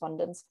survey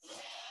respondents.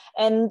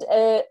 And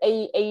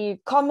a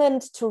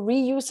comment to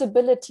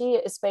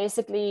reusability is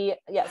basically,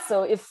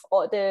 so if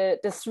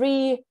the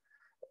 3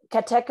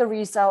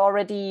 categories are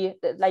already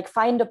like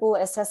findable,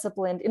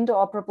 accessible, and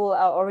interoperable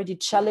are already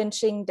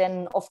challenging,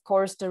 then of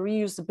course the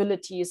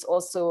reusability is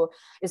also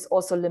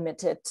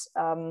limited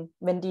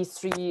when these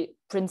 3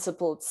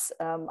 principles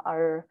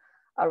are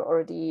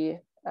already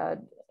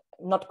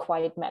not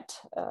quite met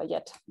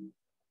yet.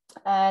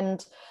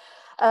 And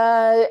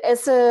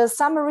as a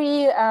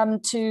summary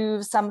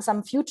to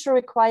some future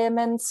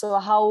requirements, so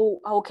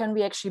how can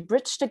we actually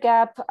bridge the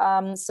gap?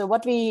 So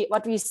what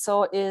we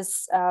saw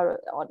is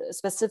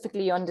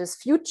specifically on this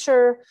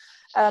future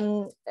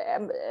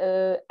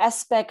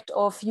aspect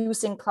of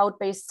using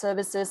cloud-based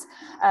services,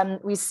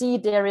 we see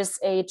there is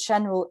a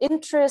general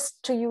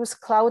interest to use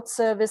cloud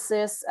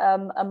services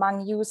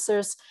among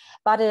users,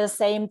 but at the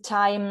same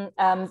time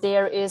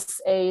there's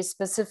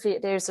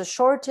a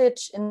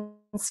shortage in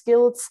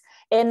skills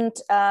and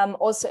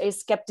also a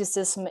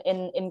skepticism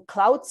in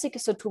cloud,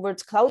 so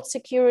towards cloud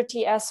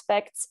security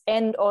aspects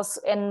and also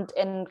and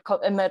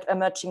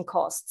emerging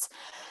costs.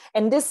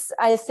 And this,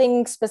 I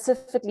think,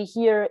 specifically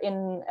here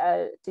in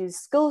the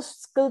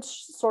skills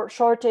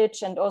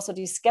shortage and also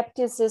the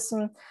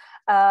skepticism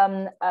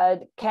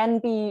can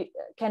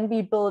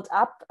be built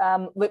up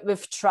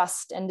with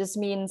trust. And this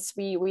means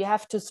we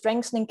have to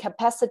strengthen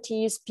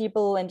capacities.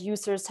 People and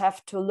users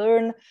have to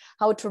learn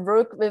how to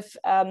work with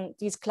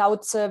these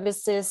cloud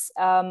services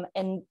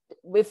and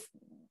with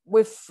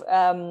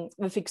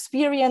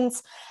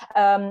experience.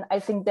 I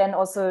think then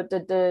also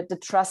the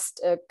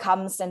trust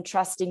comes, and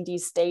trusting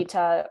these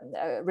data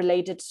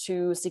related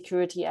to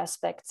security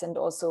aspects and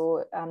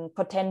also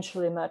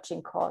potential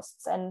emerging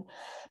costs.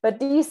 But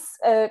these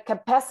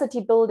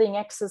capacity building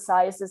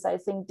exercises, I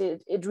think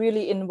it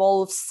really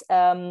involves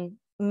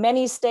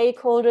many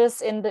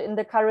stakeholders in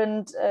the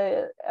current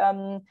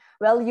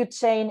value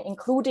chain,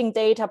 including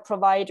data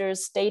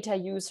providers, data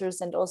users,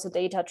 and also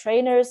data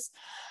trainers.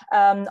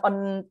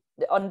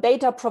 On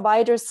data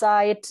provider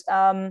side,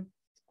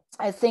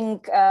 I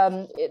think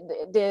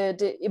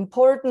the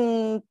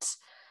important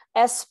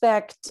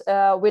aspect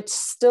which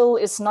still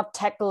is not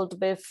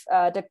tackled with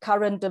the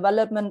current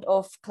development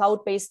of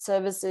cloud-based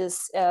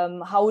services,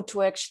 how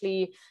to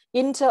actually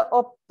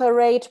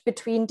interoperate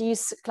between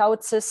these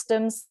cloud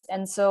systems.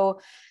 And so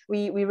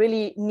we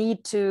really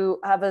need to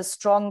have a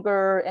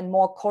stronger and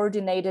more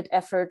coordinated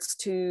efforts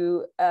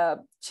to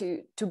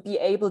be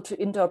able to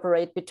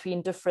interoperate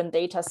between different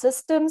data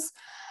systems.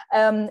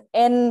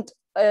 And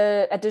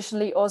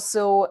additionally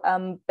also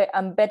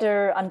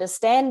better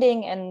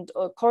understanding and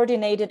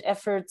coordinated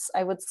efforts,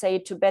 I would say,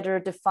 to better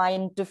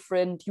define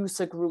different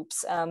user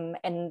groups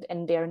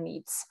and their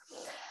needs.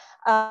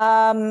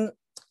 And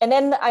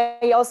then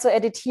I also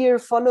added here,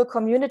 follow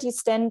community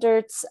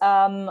standards,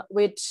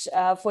 which,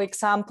 for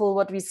example,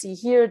 what we see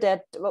here,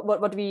 that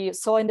what we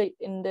saw in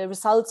the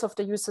results of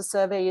the user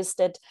survey is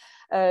that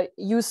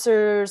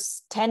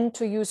users tend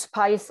to use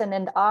Python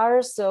and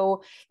R.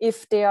 So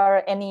if there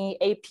are any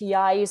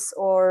APIs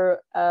or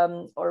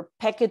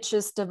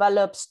packages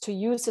developed to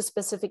use a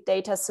specific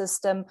data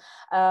system,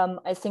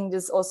 I think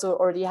this is also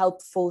already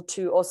helpful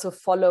to also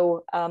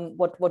follow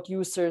what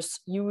users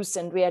use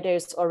and where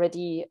there's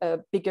already a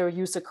bigger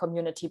user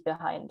community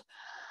behind.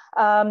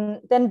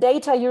 Then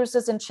data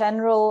users in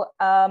general,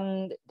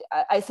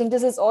 I think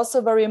this is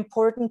also very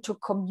important to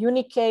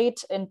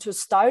communicate and to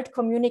start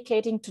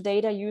communicating to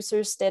data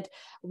users that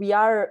we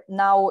are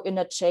now in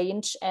a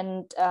change.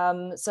 And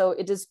so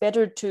it is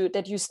better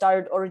that you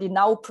start already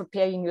now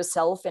preparing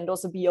yourself and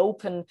also be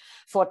open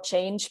for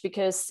change,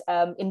 because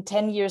in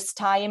 10 years'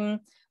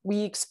 time,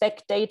 we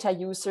expect data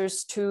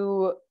users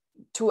to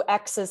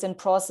access and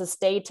process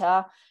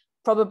data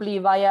probably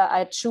via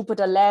a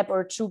Jupyter Lab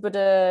or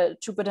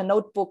Jupyter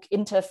Notebook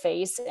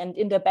interface, and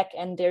in the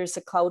backend there's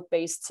a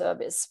cloud-based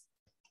service.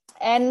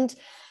 And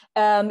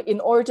in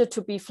order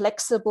to be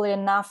flexible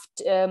enough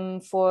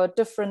for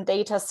different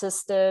data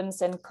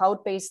systems and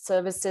cloud-based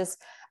services,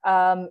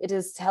 it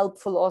is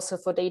helpful also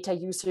for data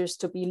users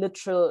to be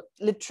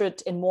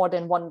literate in more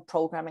than one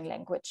programming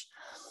language.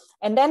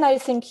 And then I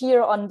think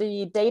here on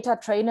the data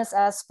trainers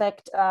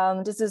aspect,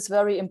 this is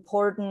very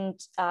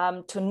important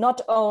to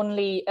not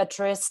only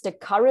address the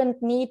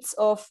current needs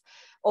of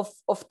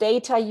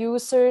data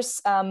users,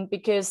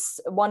 because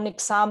one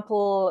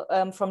example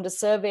from the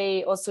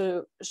survey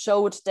also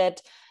showed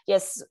that,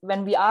 yes,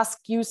 when we ask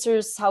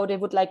users how they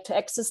would like to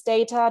access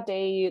data,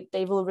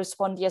 they will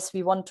respond, yes,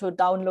 we want to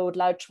download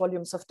large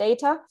volumes of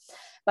data.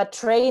 But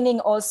training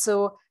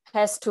also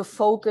has to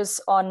focus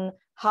on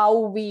how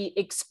we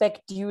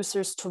expect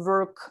users to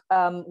work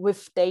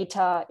with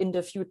data in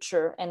the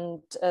future,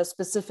 and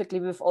specifically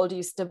with all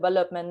these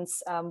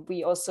developments,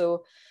 we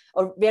also,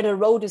 or where the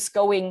road is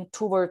going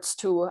towards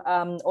to,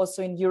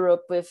 also in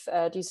Europe with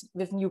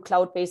new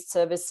cloud-based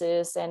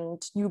services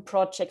and new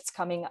projects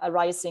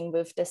arising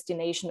with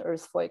Destination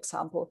Earth, for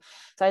example.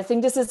 So I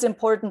think this is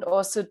important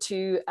also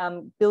to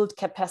build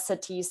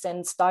capacities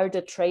and start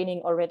the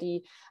training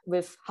already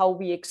with how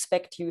we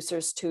expect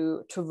users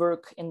to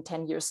work in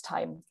 10 years'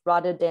 time,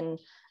 rather than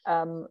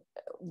how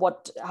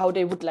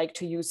they would like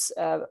to use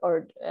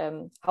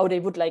how they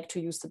would like to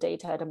use the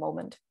data at the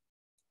moment.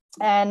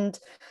 And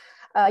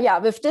yeah,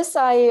 with this,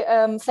 I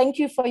thank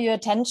you for your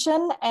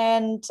attention,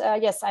 and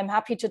yes, I'm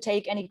happy to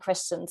take any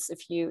questions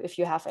if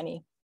you have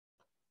any.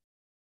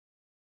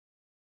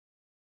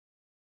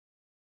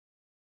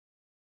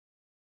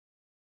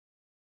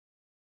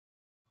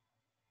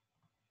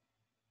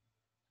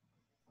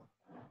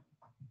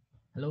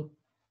 Hello.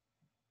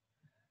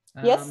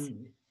 Yes.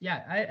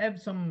 Yeah, I have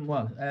some.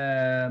 Well,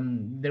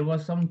 there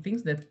was some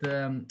things that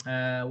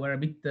were a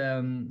bit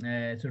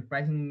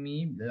surprising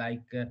me,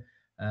 like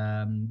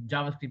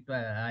JavaScript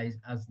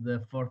as the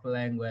fourth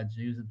language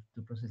used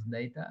to process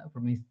data. For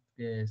me,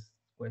 it's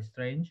quite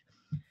strange.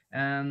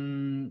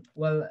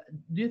 Well,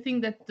 do you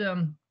think that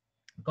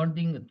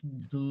according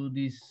to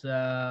these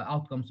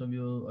outcomes of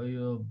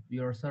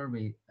your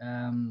survey,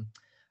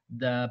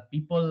 the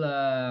people,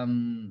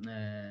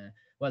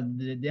 well,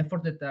 the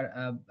effort that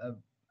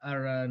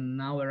are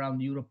now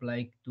around Europe,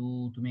 like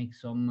to make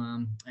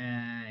some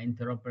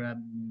interoperable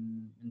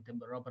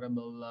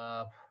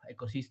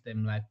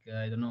ecosystem, like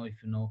I don't know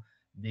if you know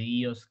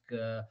the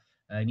EOSC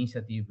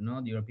initiative, no,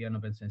 the European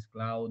Open Science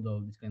Cloud, all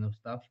this kind of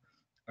stuff.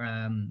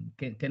 Can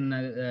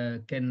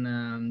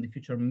the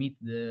future meet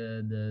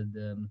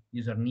the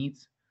user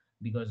needs?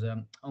 Because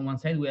on one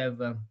side we have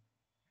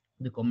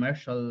the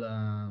commercial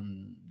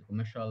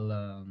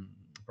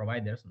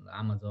providers,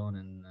 Amazon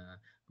and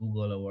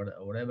Google or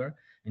whatever.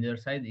 And the other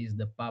side is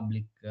the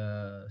public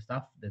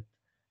stuff that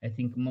I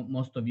think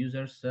most of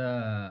users,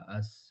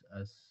 as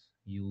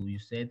you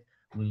said,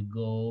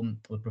 will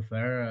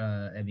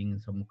prefer having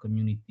some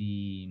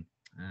community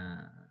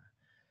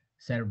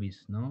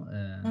service, no,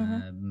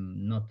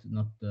 not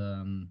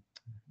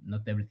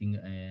everything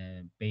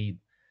paid.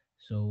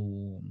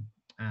 So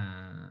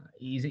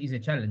is a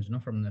challenge, no,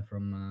 from the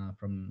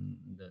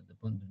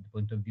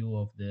point of view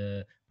of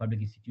the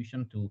public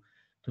institution to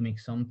make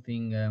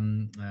something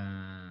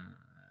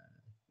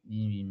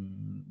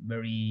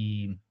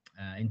very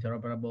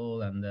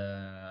interoperable and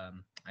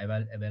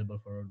available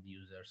for all the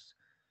users.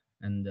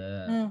 And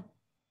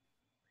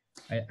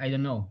I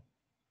don't know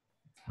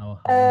how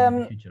will be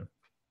the future.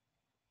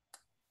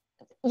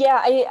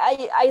 Yeah,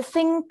 I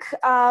think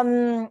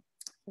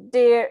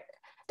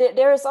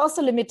there is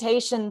also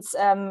limitations,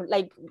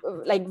 like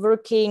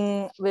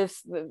working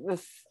with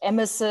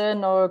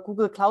Amazon or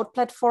Google Cloud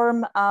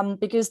Platform,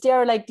 because they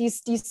are like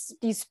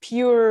these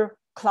pure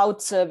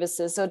cloud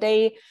services. So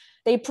they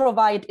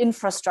provide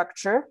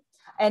infrastructure,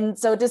 and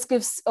so this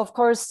gives, of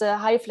course,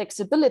 high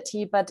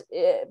flexibility. But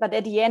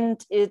at the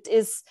end, it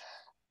is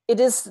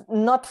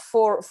not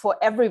for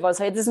everyone.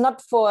 So it is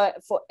not for,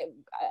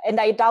 and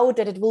I doubt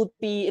that it will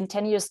be in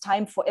 10 years'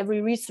 time for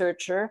every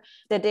researcher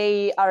that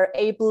they are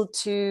able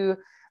to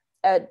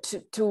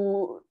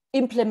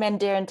implement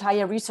their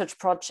entire research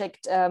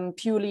project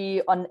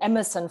purely on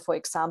Amazon, for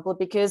example,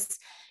 because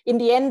in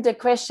the end, the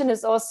question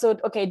is also,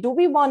 okay, do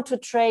we want to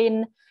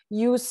train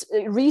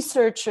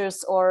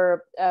researchers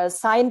or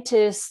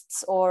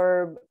scientists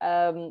or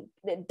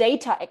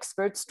data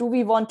experts? Do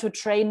we want to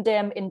train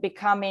them in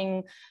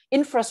becoming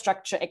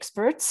infrastructure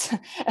experts,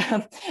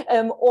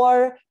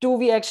 or do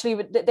we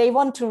actually they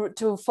want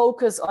to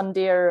focus on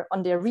their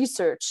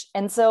research?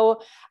 And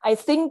so I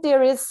think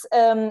there is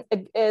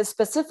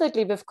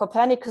specifically with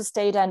Copernicus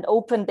data and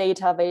open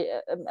data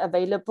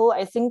available,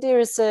 I think there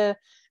is a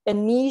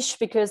niche,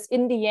 because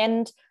in the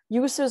end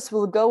users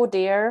will go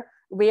there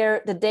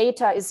where the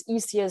data is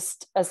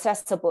easiest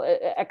accessible,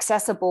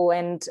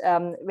 and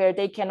where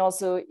they can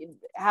also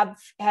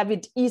have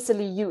it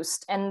easily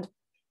used. And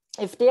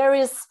if there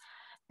is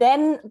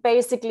then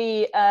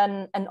basically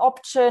an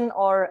option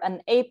or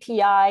an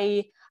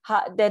API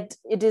that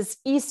it is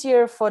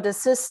easier for the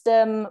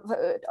system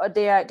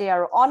they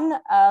are on,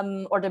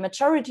 or the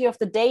majority of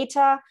the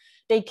data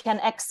they can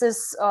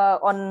access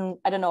on,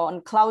 I don't know,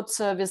 on cloud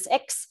service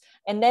X.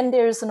 And then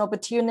there is an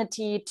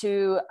opportunity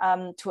to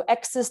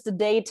access the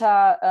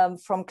data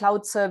from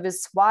cloud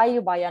service Y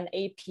via an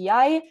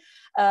API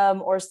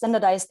or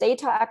standardized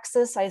data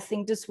access. I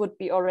think this would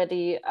be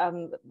already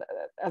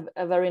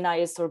a very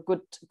nice or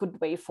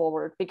good way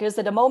forward, because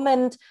at the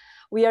moment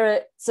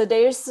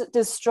there's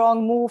this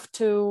strong move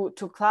to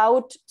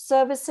cloud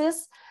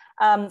services.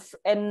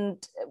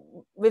 And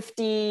with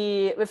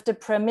the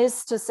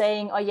premise to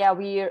saying, oh yeah,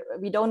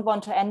 we don't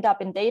want to end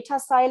up in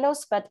data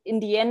silos, but in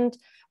the end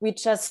we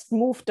just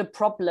move the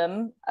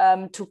problem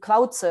to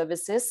cloud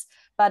services.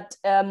 But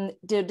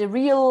the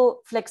real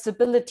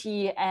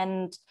flexibility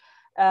and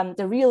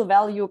the real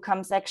value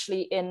comes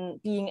actually in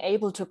being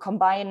able to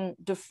combine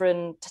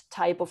different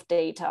type of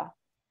data,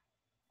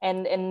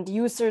 and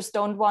users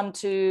don't want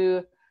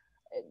to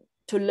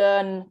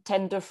learn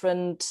 10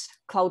 different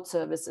cloud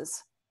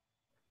services.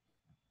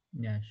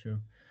 Yeah, sure.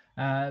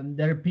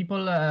 There are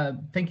people.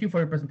 Thank you for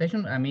your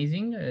presentation.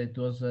 Amazing. It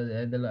was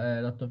a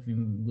lot of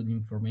good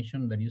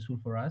information, very useful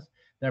for us.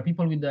 There are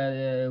people with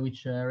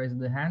which raised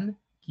the hand.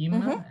 Kim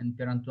and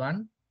Pierre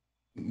Antoine.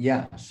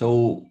 Yeah.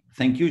 So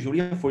thank you,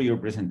 Julia, for your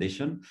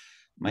presentation.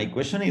 My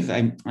question is,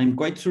 I'm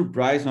quite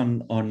surprised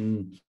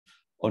on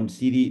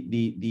see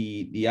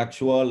the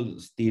actual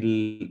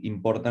still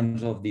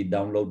importance of the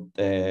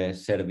download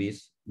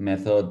service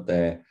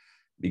method,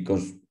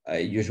 because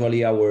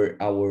usually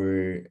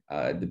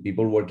the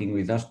people working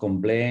with us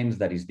complains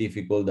that it's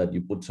difficult, that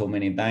you put so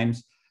many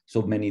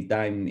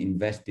time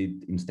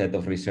invested instead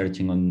of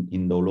researching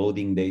in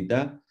downloading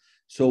data.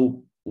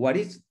 So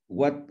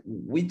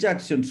which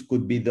actions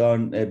could be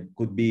done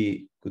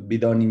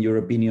in your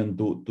opinion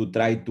to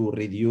try to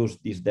reduce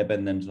this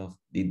dependence of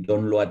the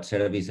download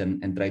service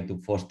and try to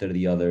foster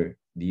the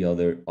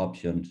other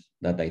options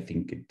that I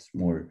think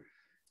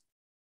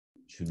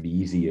should be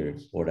easier,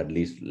 or at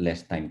least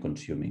less time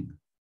consuming?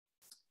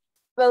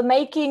 Well,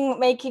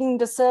 making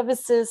the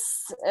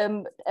services,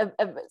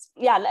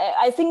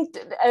 I think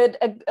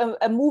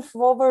a move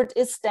forward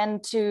is then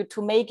to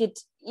make it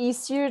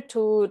easier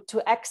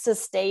to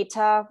access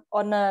data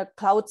on a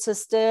cloud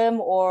system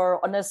or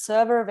on a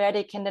server where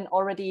they can then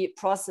already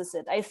process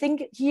it. I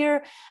think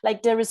here,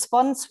 like the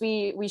response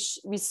we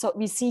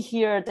see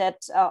here,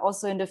 that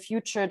also in the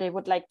future they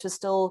would like to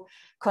still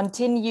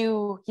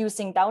continue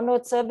using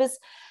download service.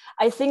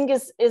 I think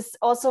is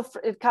also,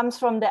 it comes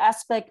from the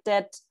aspect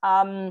that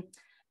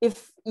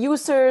if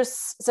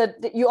users, so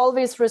you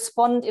always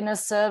respond in a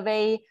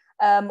survey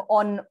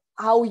on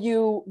how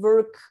you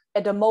work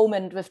at the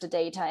moment with the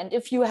data. And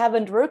if you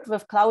haven't worked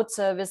with cloud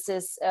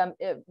services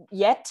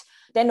yet,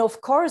 then of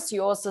course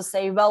you also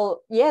say,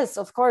 well, yes,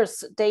 of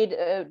course,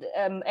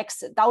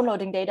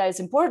 downloading data is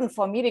important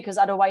for me, because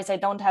otherwise I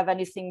don't have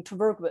anything to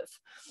work with.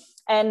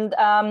 And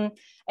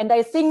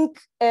I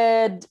think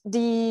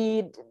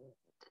the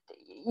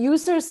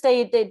users,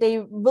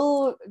 they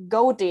will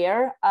go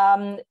there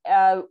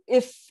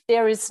if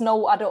there is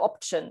no other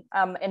option,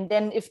 and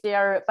then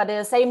but at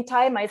the same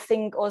time, I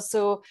think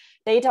also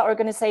data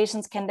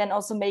organizations can then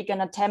also make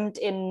an attempt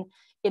in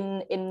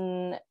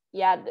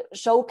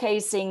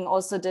showcasing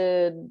also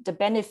the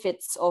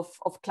benefits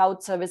of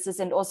cloud services,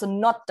 and also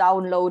not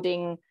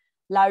downloading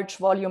large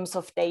volumes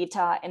of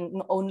data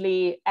and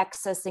only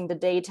accessing the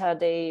data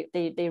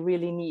they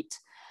really need.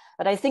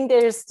 But I think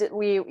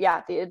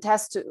it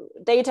has to,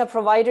 data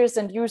providers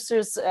and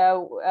users,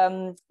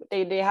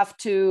 they have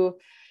to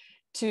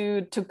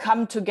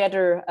come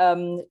together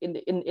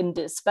in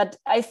this. But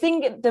I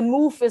think the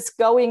move is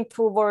going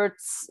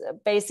towards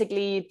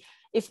basically,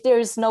 if there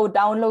is no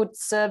download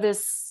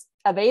service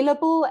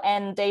available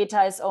and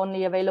data is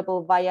only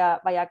available via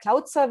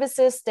cloud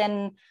services,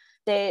 then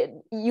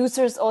the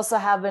users also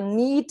have a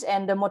need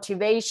and a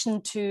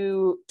motivation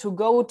to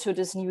go to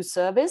this new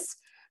service.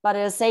 But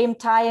at the same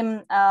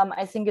time,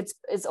 I think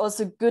it's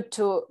also good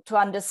to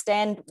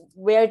understand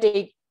where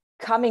they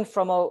coming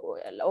from,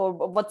 or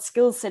what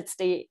skill sets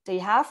they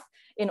have,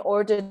 in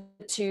order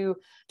to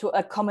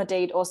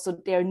accommodate also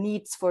their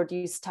needs for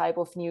these type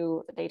of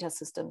new data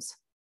systems.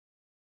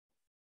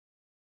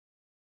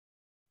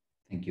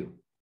 Thank you.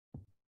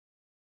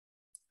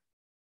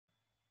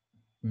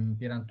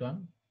 Pierre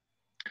Antoine.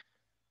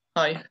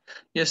 Hi.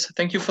 Yes,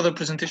 thank you for the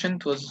presentation.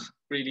 It was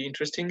really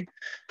interesting.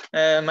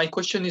 My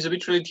question is a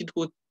bit related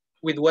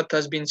with what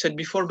has been said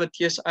before, but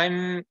yes,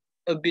 I'm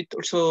a bit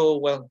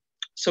also,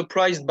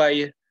 surprised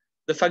by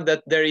the fact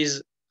that there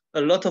is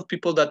a lot of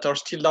people that are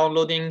still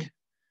downloading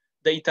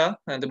data,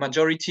 and the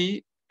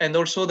majority, and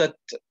also that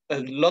a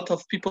lot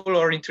of people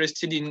are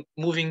interested in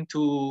moving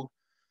to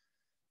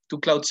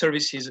cloud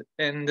services.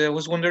 And I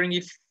was wondering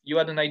if you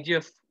had an idea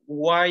of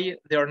why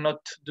they are not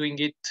doing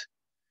it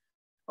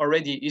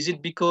already. Is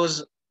it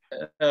because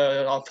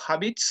of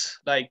habits?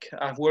 Like,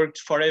 I've worked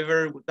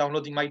forever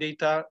downloading my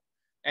data,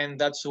 and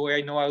that's the way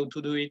I know how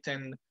to do it,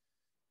 and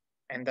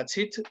that's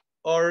it?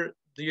 Or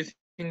do you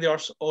think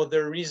there's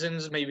other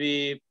reasons,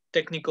 maybe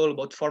technical,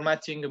 about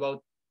formatting,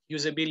 about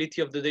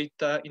usability of the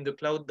data in the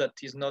cloud that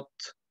is not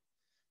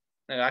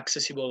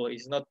accessible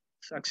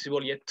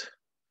yet?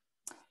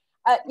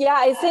 Yeah,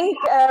 I think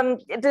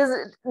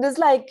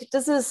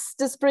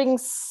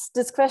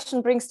this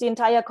question brings the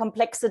entire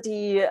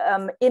complexity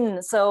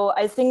in. So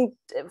I think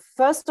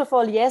first of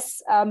all,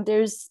 yes,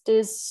 there's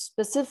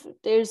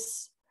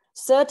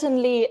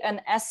certainly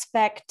an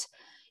aspect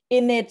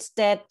in it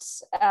that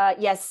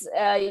yes,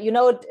 you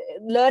know,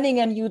 learning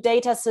a new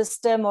data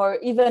system or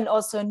even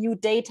also a new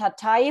data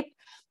type.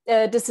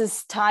 This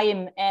is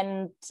time,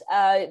 and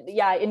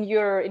yeah, in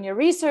your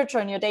research or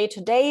in your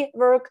day-to-day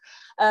work,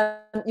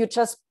 you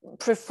just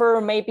prefer,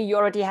 maybe you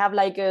already have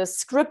like a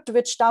script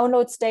which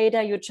downloads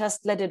data, you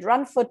just let it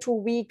run for 2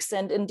 weeks,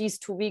 and in these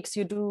 2 weeks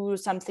you do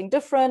something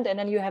different, and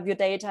then you have your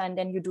data, and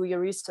then you do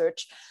your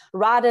research,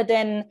 rather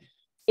than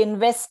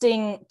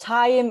investing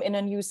time in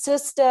a new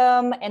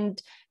system.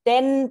 And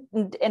then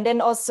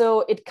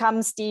also it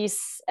comes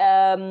these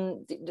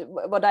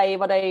what I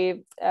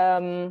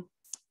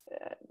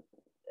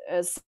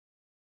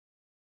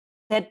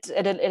said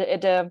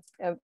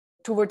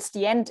towards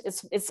the end,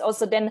 it's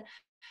also then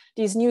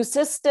these new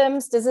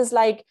systems. This is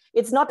like,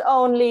 it's not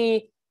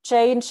only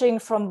changing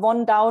from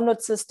one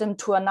download system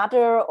to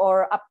another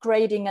or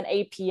upgrading an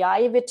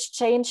API, which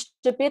changed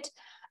a bit.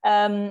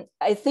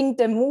 I think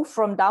the move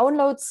from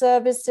download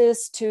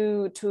services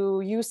to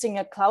using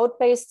a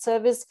cloud-based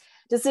service,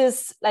 this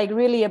is like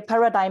really a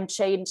paradigm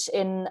change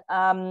in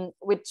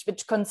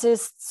which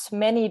consists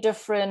many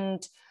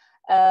different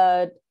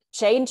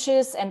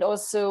changes, and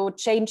also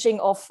changing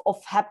of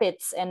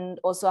habits, and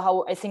also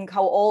how I think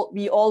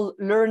we all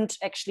learned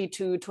actually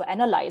to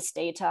analyze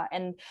data.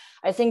 And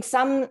I think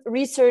some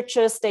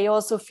researchers, they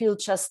also feel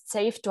just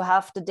safe to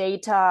have the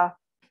data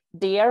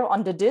there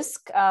on the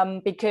disk,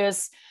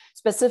 because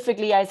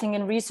specifically, I think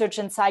in research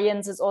and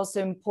science, it's also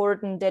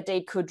important that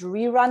they could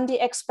rerun the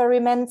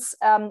experiments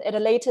at a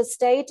later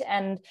state.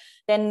 And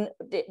then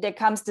there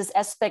comes this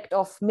aspect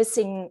of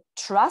missing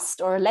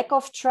trust or lack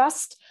of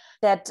trust,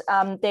 that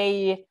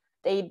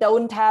they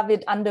don't have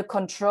it under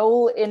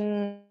control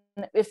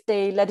if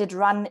they let it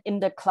run in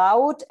the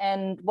cloud,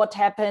 and what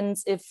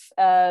happens if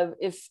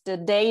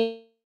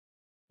the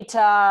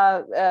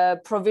data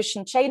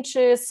provision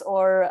changes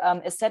or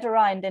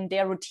etc., and then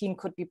their routine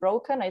could be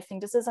broken. I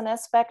think this is an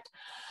aspect.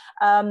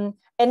 And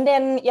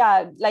then,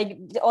 yeah, like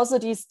also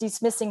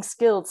these missing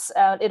skills.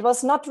 It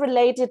was not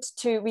related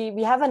to,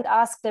 we haven't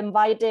asked them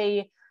why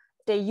they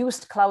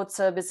used cloud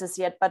services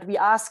yet, but we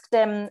asked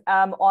them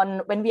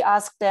when we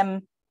asked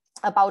them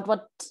about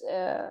what,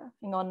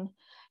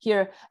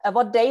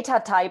 what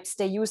data types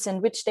they use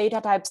and which data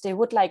types they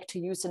would like to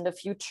use in the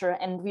future.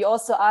 And we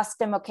also asked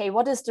them, okay,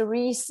 what is the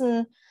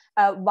reason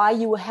why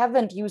you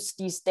haven't used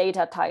these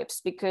data types?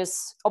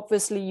 Because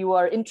obviously you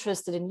are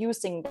interested in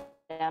using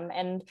them.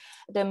 And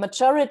the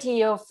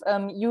majority of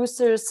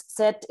users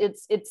said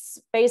it's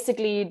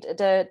basically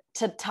the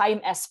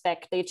time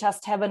aspect. They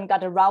just haven't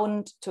got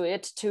around to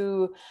it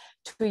to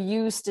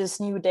use this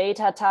new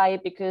data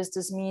type, because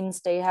this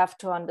means they have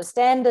to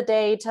understand the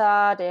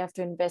data, they have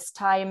to invest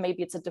time,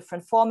 maybe it's a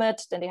different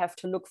format, then they have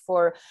to look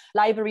for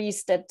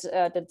libraries that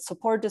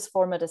support this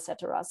format,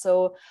 etc.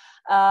 So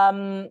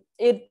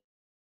it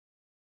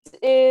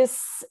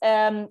is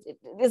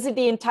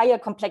the entire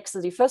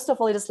complexity. First of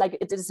all, it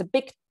is a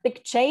big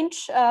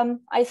change,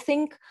 I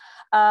think,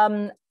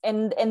 and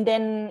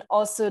then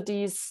also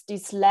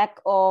this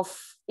lack of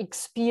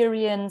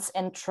experience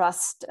and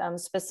trust,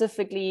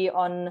 specifically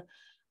on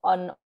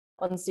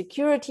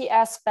security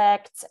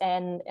aspects,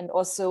 and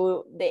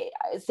also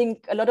I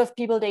think a lot of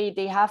people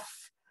they have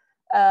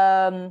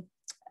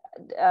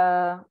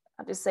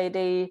how to say,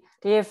 they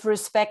have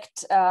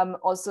respect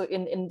also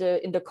in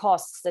the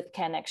costs that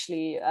can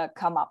actually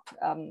come up,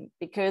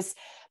 because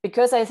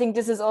I think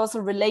this is also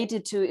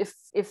related to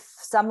if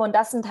someone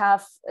doesn't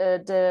have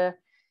the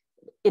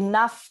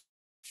enough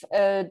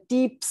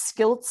deep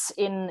skills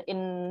in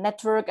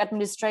network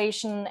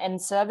administration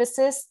and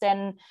services,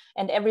 then,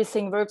 and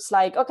everything works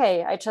like,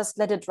 okay, I just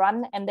let it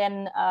run, and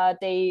then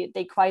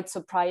they quite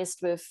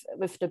surprised with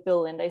the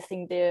bill. And I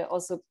think they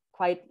also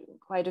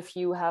quite a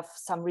few have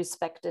some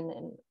respect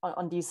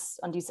on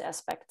these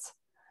aspects.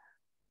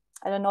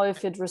 I don't know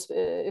if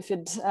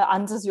it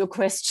answers your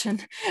question.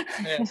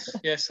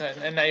 Yes,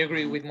 and I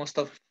agree with most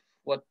of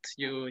what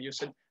you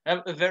said. I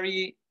have a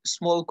very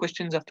small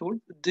questions after all.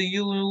 Did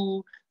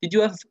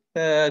you have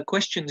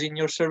questions in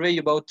your survey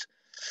about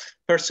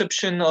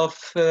perception of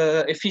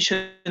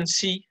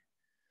efficiency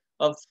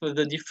of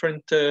the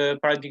different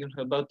paradigms,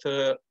 about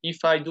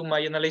if I do my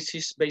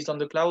analysis based on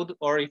the cloud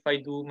or if I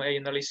do my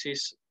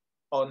analysis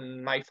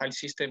on my file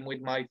system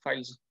with my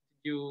files?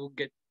 Did you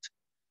get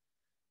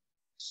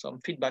some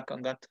feedback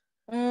on that?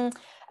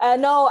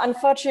 No,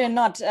 unfortunately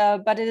not.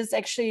 But it is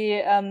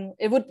actually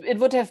it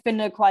would have been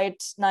a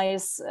quite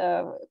nice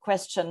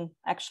question.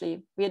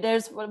 Actually, there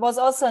was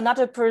also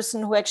another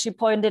person who actually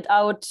pointed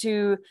out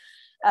to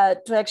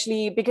to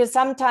actually, because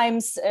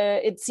sometimes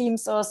it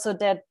seems also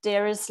that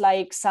there is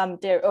like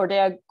there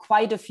are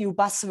quite a few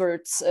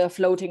buzzwords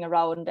floating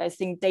around. I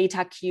think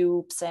data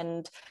cubes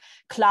and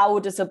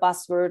cloud is a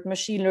buzzword,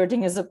 machine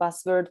learning is a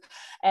buzzword,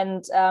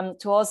 and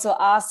to also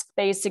ask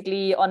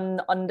basically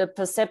on the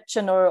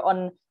perception, or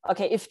on,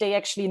 okay, if they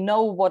actually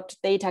know what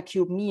data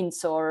cube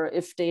means, or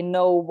if they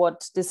know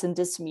what this and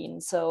this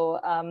means. So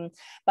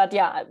but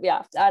yeah,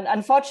 and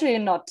unfortunately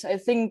not. I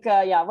think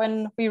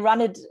when we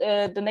run it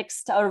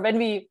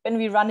when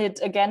we run it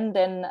again,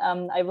 then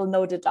I will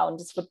note it down.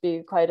 This would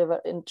be quite an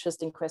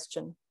interesting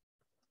question.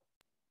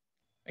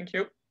 Thank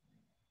you.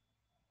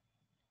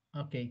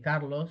 Okay,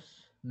 Carlos,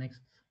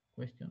 next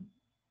question.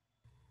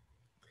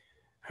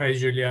 Hi,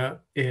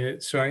 Julia.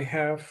 So I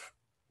have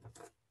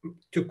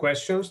two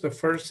questions. The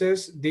first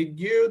is, did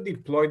you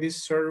deploy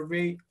this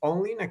survey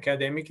only in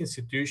academic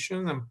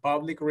institutions and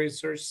public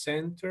research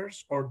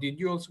centers, or did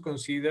you also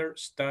consider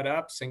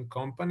startups and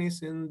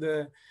companies in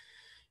the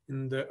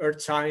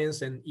earth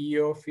science and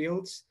EO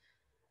fields?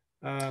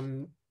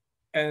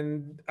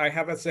 And I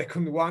have a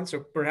second one, so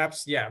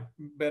perhaps,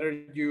 better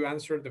you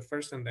answer the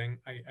first and then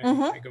I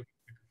go.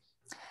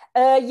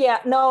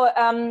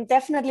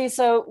 Definitely.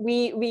 So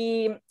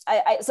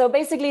so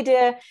basically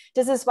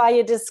this is why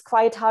it is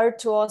quite hard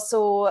to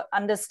also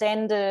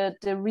understand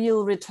the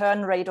real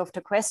return rate of the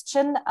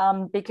question,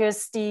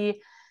 because the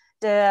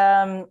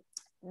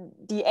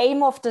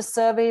aim of the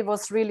survey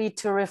was really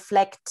to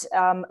reflect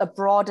a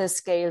broader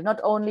scale, not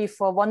only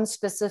for one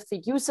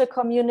specific user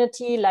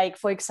community, like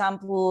for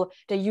example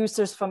the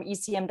users from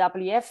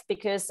ECMWF,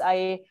 because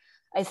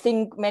I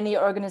think many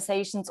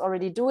organizations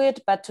already do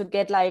it, but to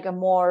get like a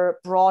more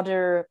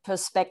broader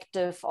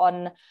perspective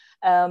on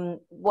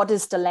what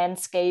is the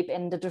landscape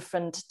and the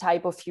different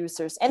type of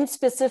users. And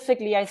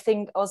specifically, I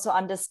think also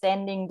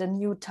understanding the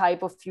new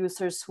type of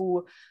users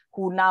who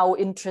now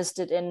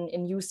interested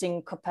in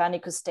using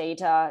Copernicus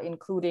data,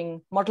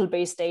 including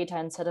model-based data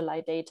and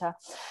satellite data.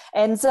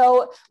 And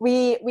so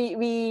we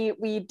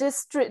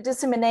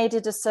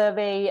disseminated the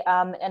survey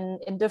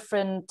in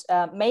different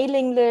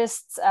mailing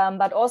lists,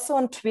 but also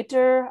on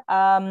Twitter.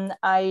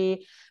 I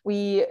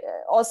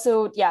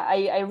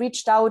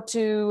reached out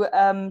to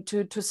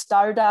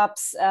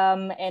startups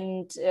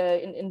and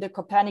in the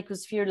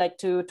Copernicus sphere, like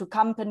to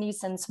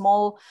companies and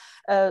small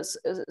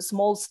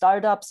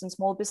startups and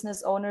small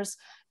business owners.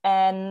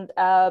 And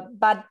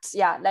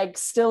like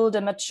still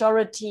the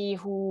majority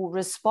who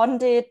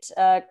responded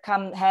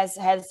has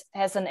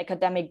an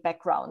academic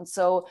background.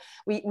 So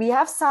we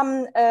have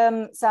some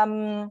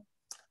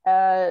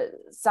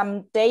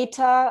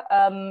data,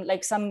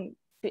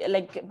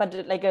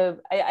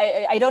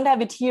 I don't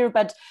have it here,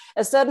 but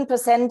a certain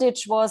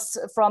percentage was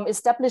from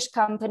established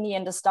company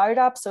and the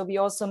startup. So we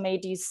also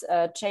made these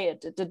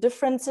the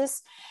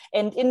differences.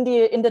 And in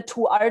the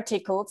two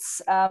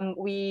articles,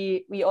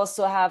 we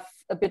also have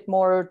a bit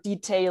more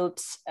detailed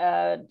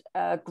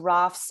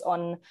graphs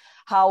on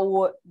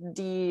how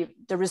the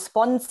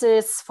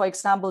responses, for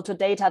example, to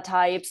data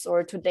types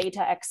or to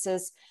data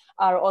access,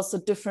 are also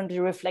differently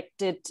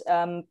reflected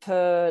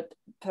per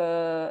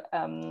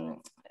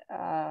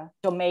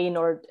domain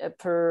or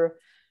per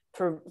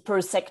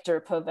sector,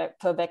 per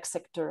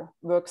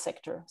work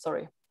sector.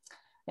 Sorry.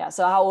 Yeah.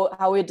 So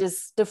how it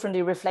is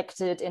differently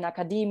reflected in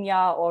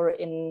academia or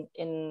in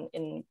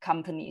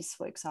companies,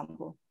 for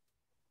example.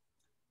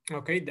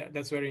 Okay,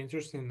 that's very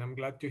interesting. I'm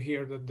glad to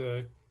hear that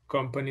the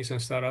companies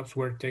and startups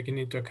were taken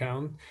into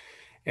account.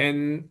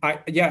 And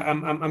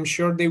I'm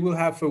sure they will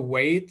have a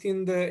weight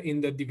in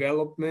the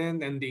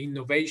development and the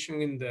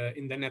innovation in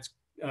the next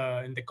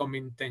in the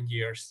coming 10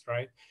 years,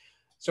 right?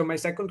 So my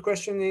second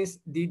question is,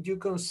 did you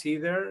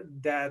consider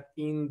that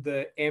in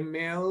the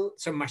ML,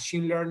 so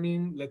machine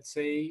learning, let's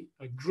say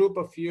a group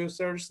of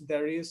users,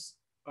 there is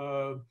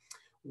a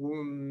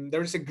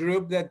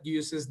group that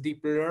uses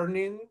deep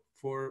learning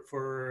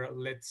for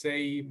let's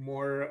say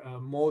more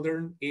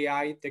modern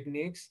AI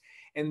techniques,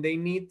 and they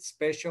need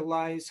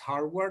specialized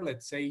hardware,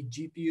 let's say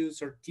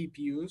GPUs or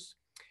TPUs.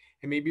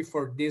 And maybe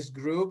for this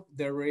group,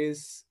 there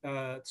is,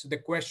 so the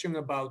question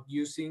about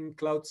using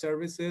cloud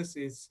services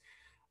is,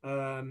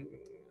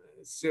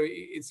 so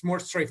it's more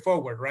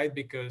straightforward, right?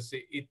 Because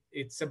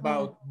it's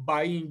about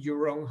buying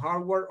your own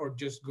hardware or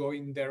just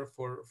going there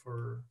for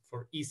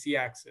easy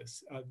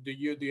access. Do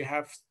you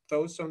have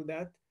thoughts on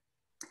that?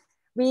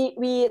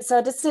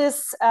 So this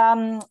is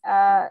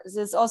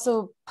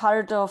also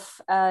part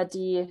of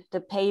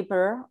the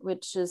paper,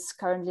 which is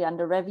currently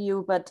under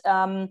review. But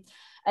and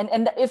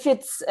if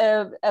it's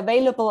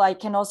available, I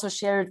can also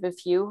share it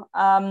with you.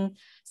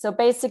 So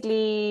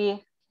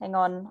basically, hang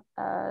on.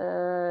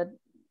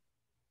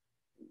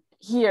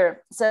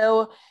 Here,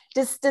 so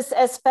this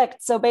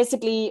aspect. So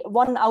basically,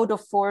 1 out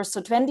of 4,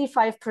 so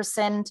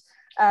 25%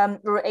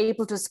 were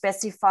able to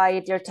specify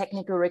their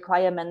technical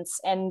requirements.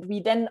 And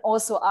we then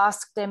also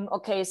asked them,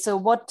 okay, so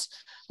what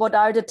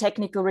are the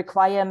technical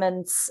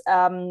requirements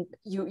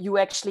you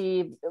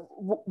actually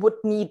would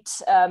need?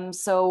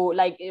 So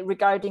like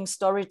regarding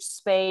storage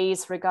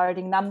space,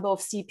 regarding number of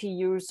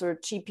CPUs or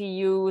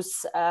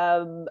GPUs,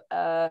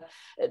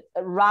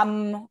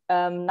 RAM,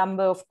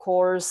 number of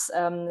cores,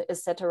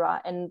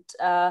 etc.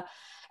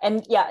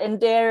 And yeah, and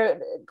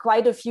there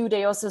quite a few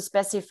they also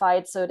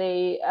specified. So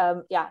they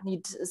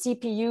need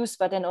CPUs,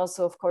 but then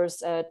also of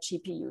course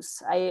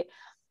GPUs.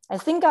 I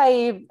think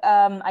I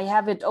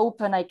have it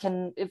open. I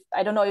can, if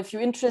I don't know if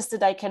you're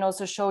interested, I can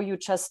also show you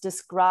just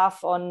this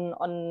graph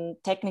on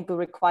technical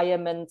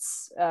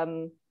requirements.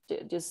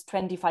 This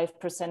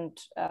 25%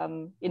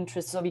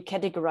 interest. So we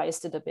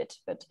categorized it a bit.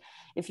 But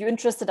if you're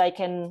interested, I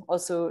can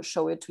also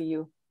show it to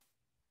you.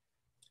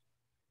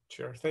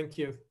 Sure, thank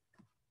you.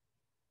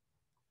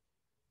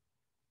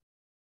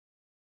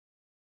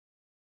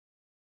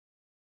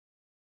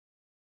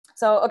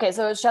 So, okay,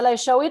 so shall I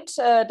show it?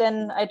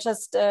 Then I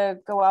just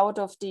go out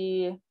of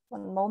the,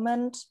 one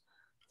moment.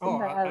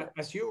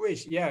 As you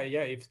wish. Yeah,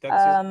 if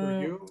that's it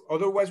for you.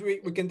 Otherwise, we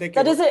can take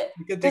it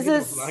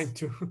offline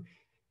too.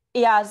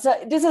 Yeah, so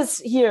this is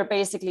here,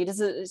 basically. This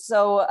is,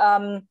 so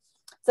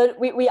so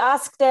we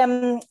asked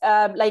them,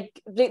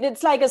 like,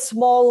 it's like a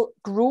small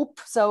group.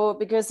 So,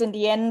 because in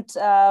the end,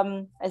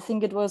 I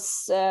think it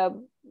was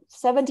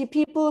 70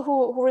 people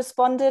who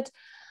responded.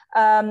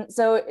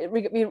 So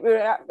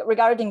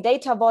regarding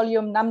data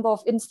volume, number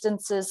of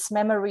instances,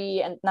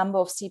 memory, and number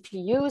of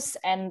CPUs,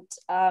 and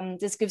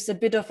this gives a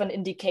bit of an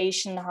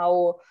indication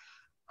how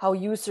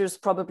users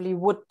probably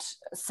would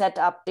set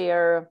up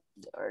their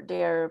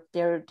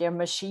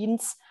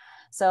machines.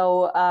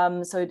 So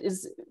so it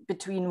is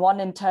between 1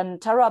 and 10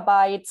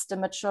 terabytes. The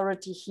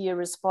majority here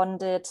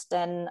responded.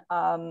 Then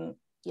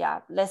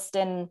less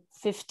than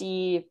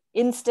 50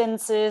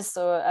 instances,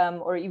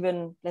 or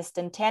even less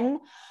than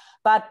 10.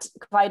 But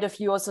quite a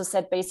few also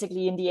said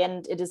basically in the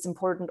end, it is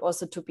important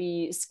also to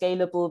be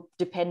scalable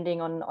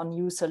depending on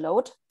user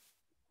load.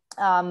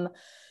 Then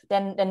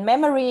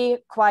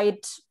memory,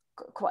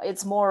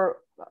 it's more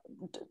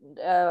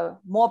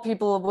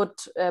people would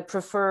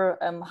prefer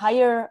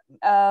higher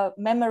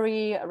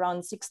memory,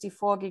 around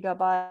 64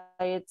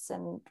 gigabytes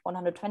and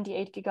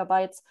 128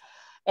 gigabytes.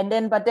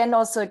 But then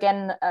also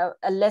again,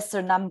 a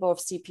lesser number of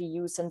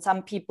CPUs. And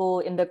some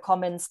people in the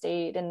comments,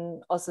 they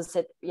then also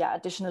said, yeah,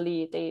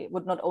 additionally, they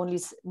would not only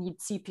need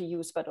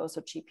CPUs, but also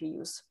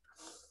GPUs.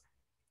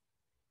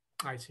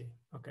 I see.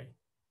 Okay.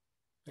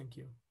 Thank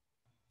you.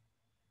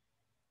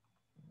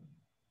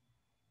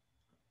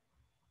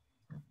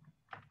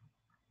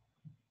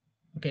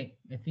 Okay,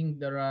 I think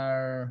there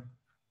are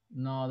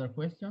no other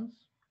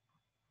questions.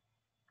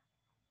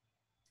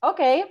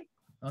 Okay.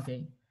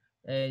 Okay.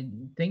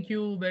 Thank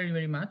you very,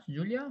 very much,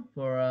 Julia,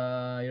 for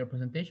your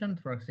presentation,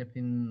 for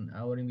accepting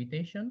our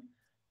invitation.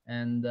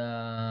 And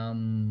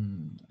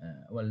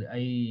well,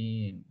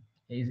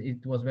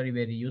 it was very,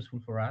 very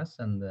useful for us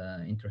and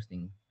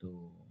interesting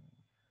to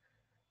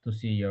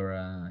see your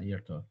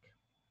talk.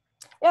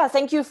 Yeah,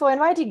 thank you for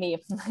inviting me.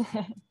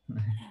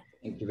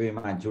 Thank you very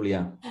much,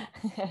 Julia.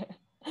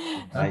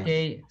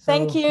 Okay, so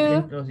thank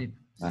you.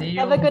 See you.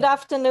 Have a good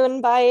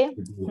afternoon. Bye.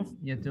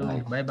 You too.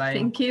 Bye bye.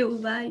 Thank you.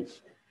 Bye.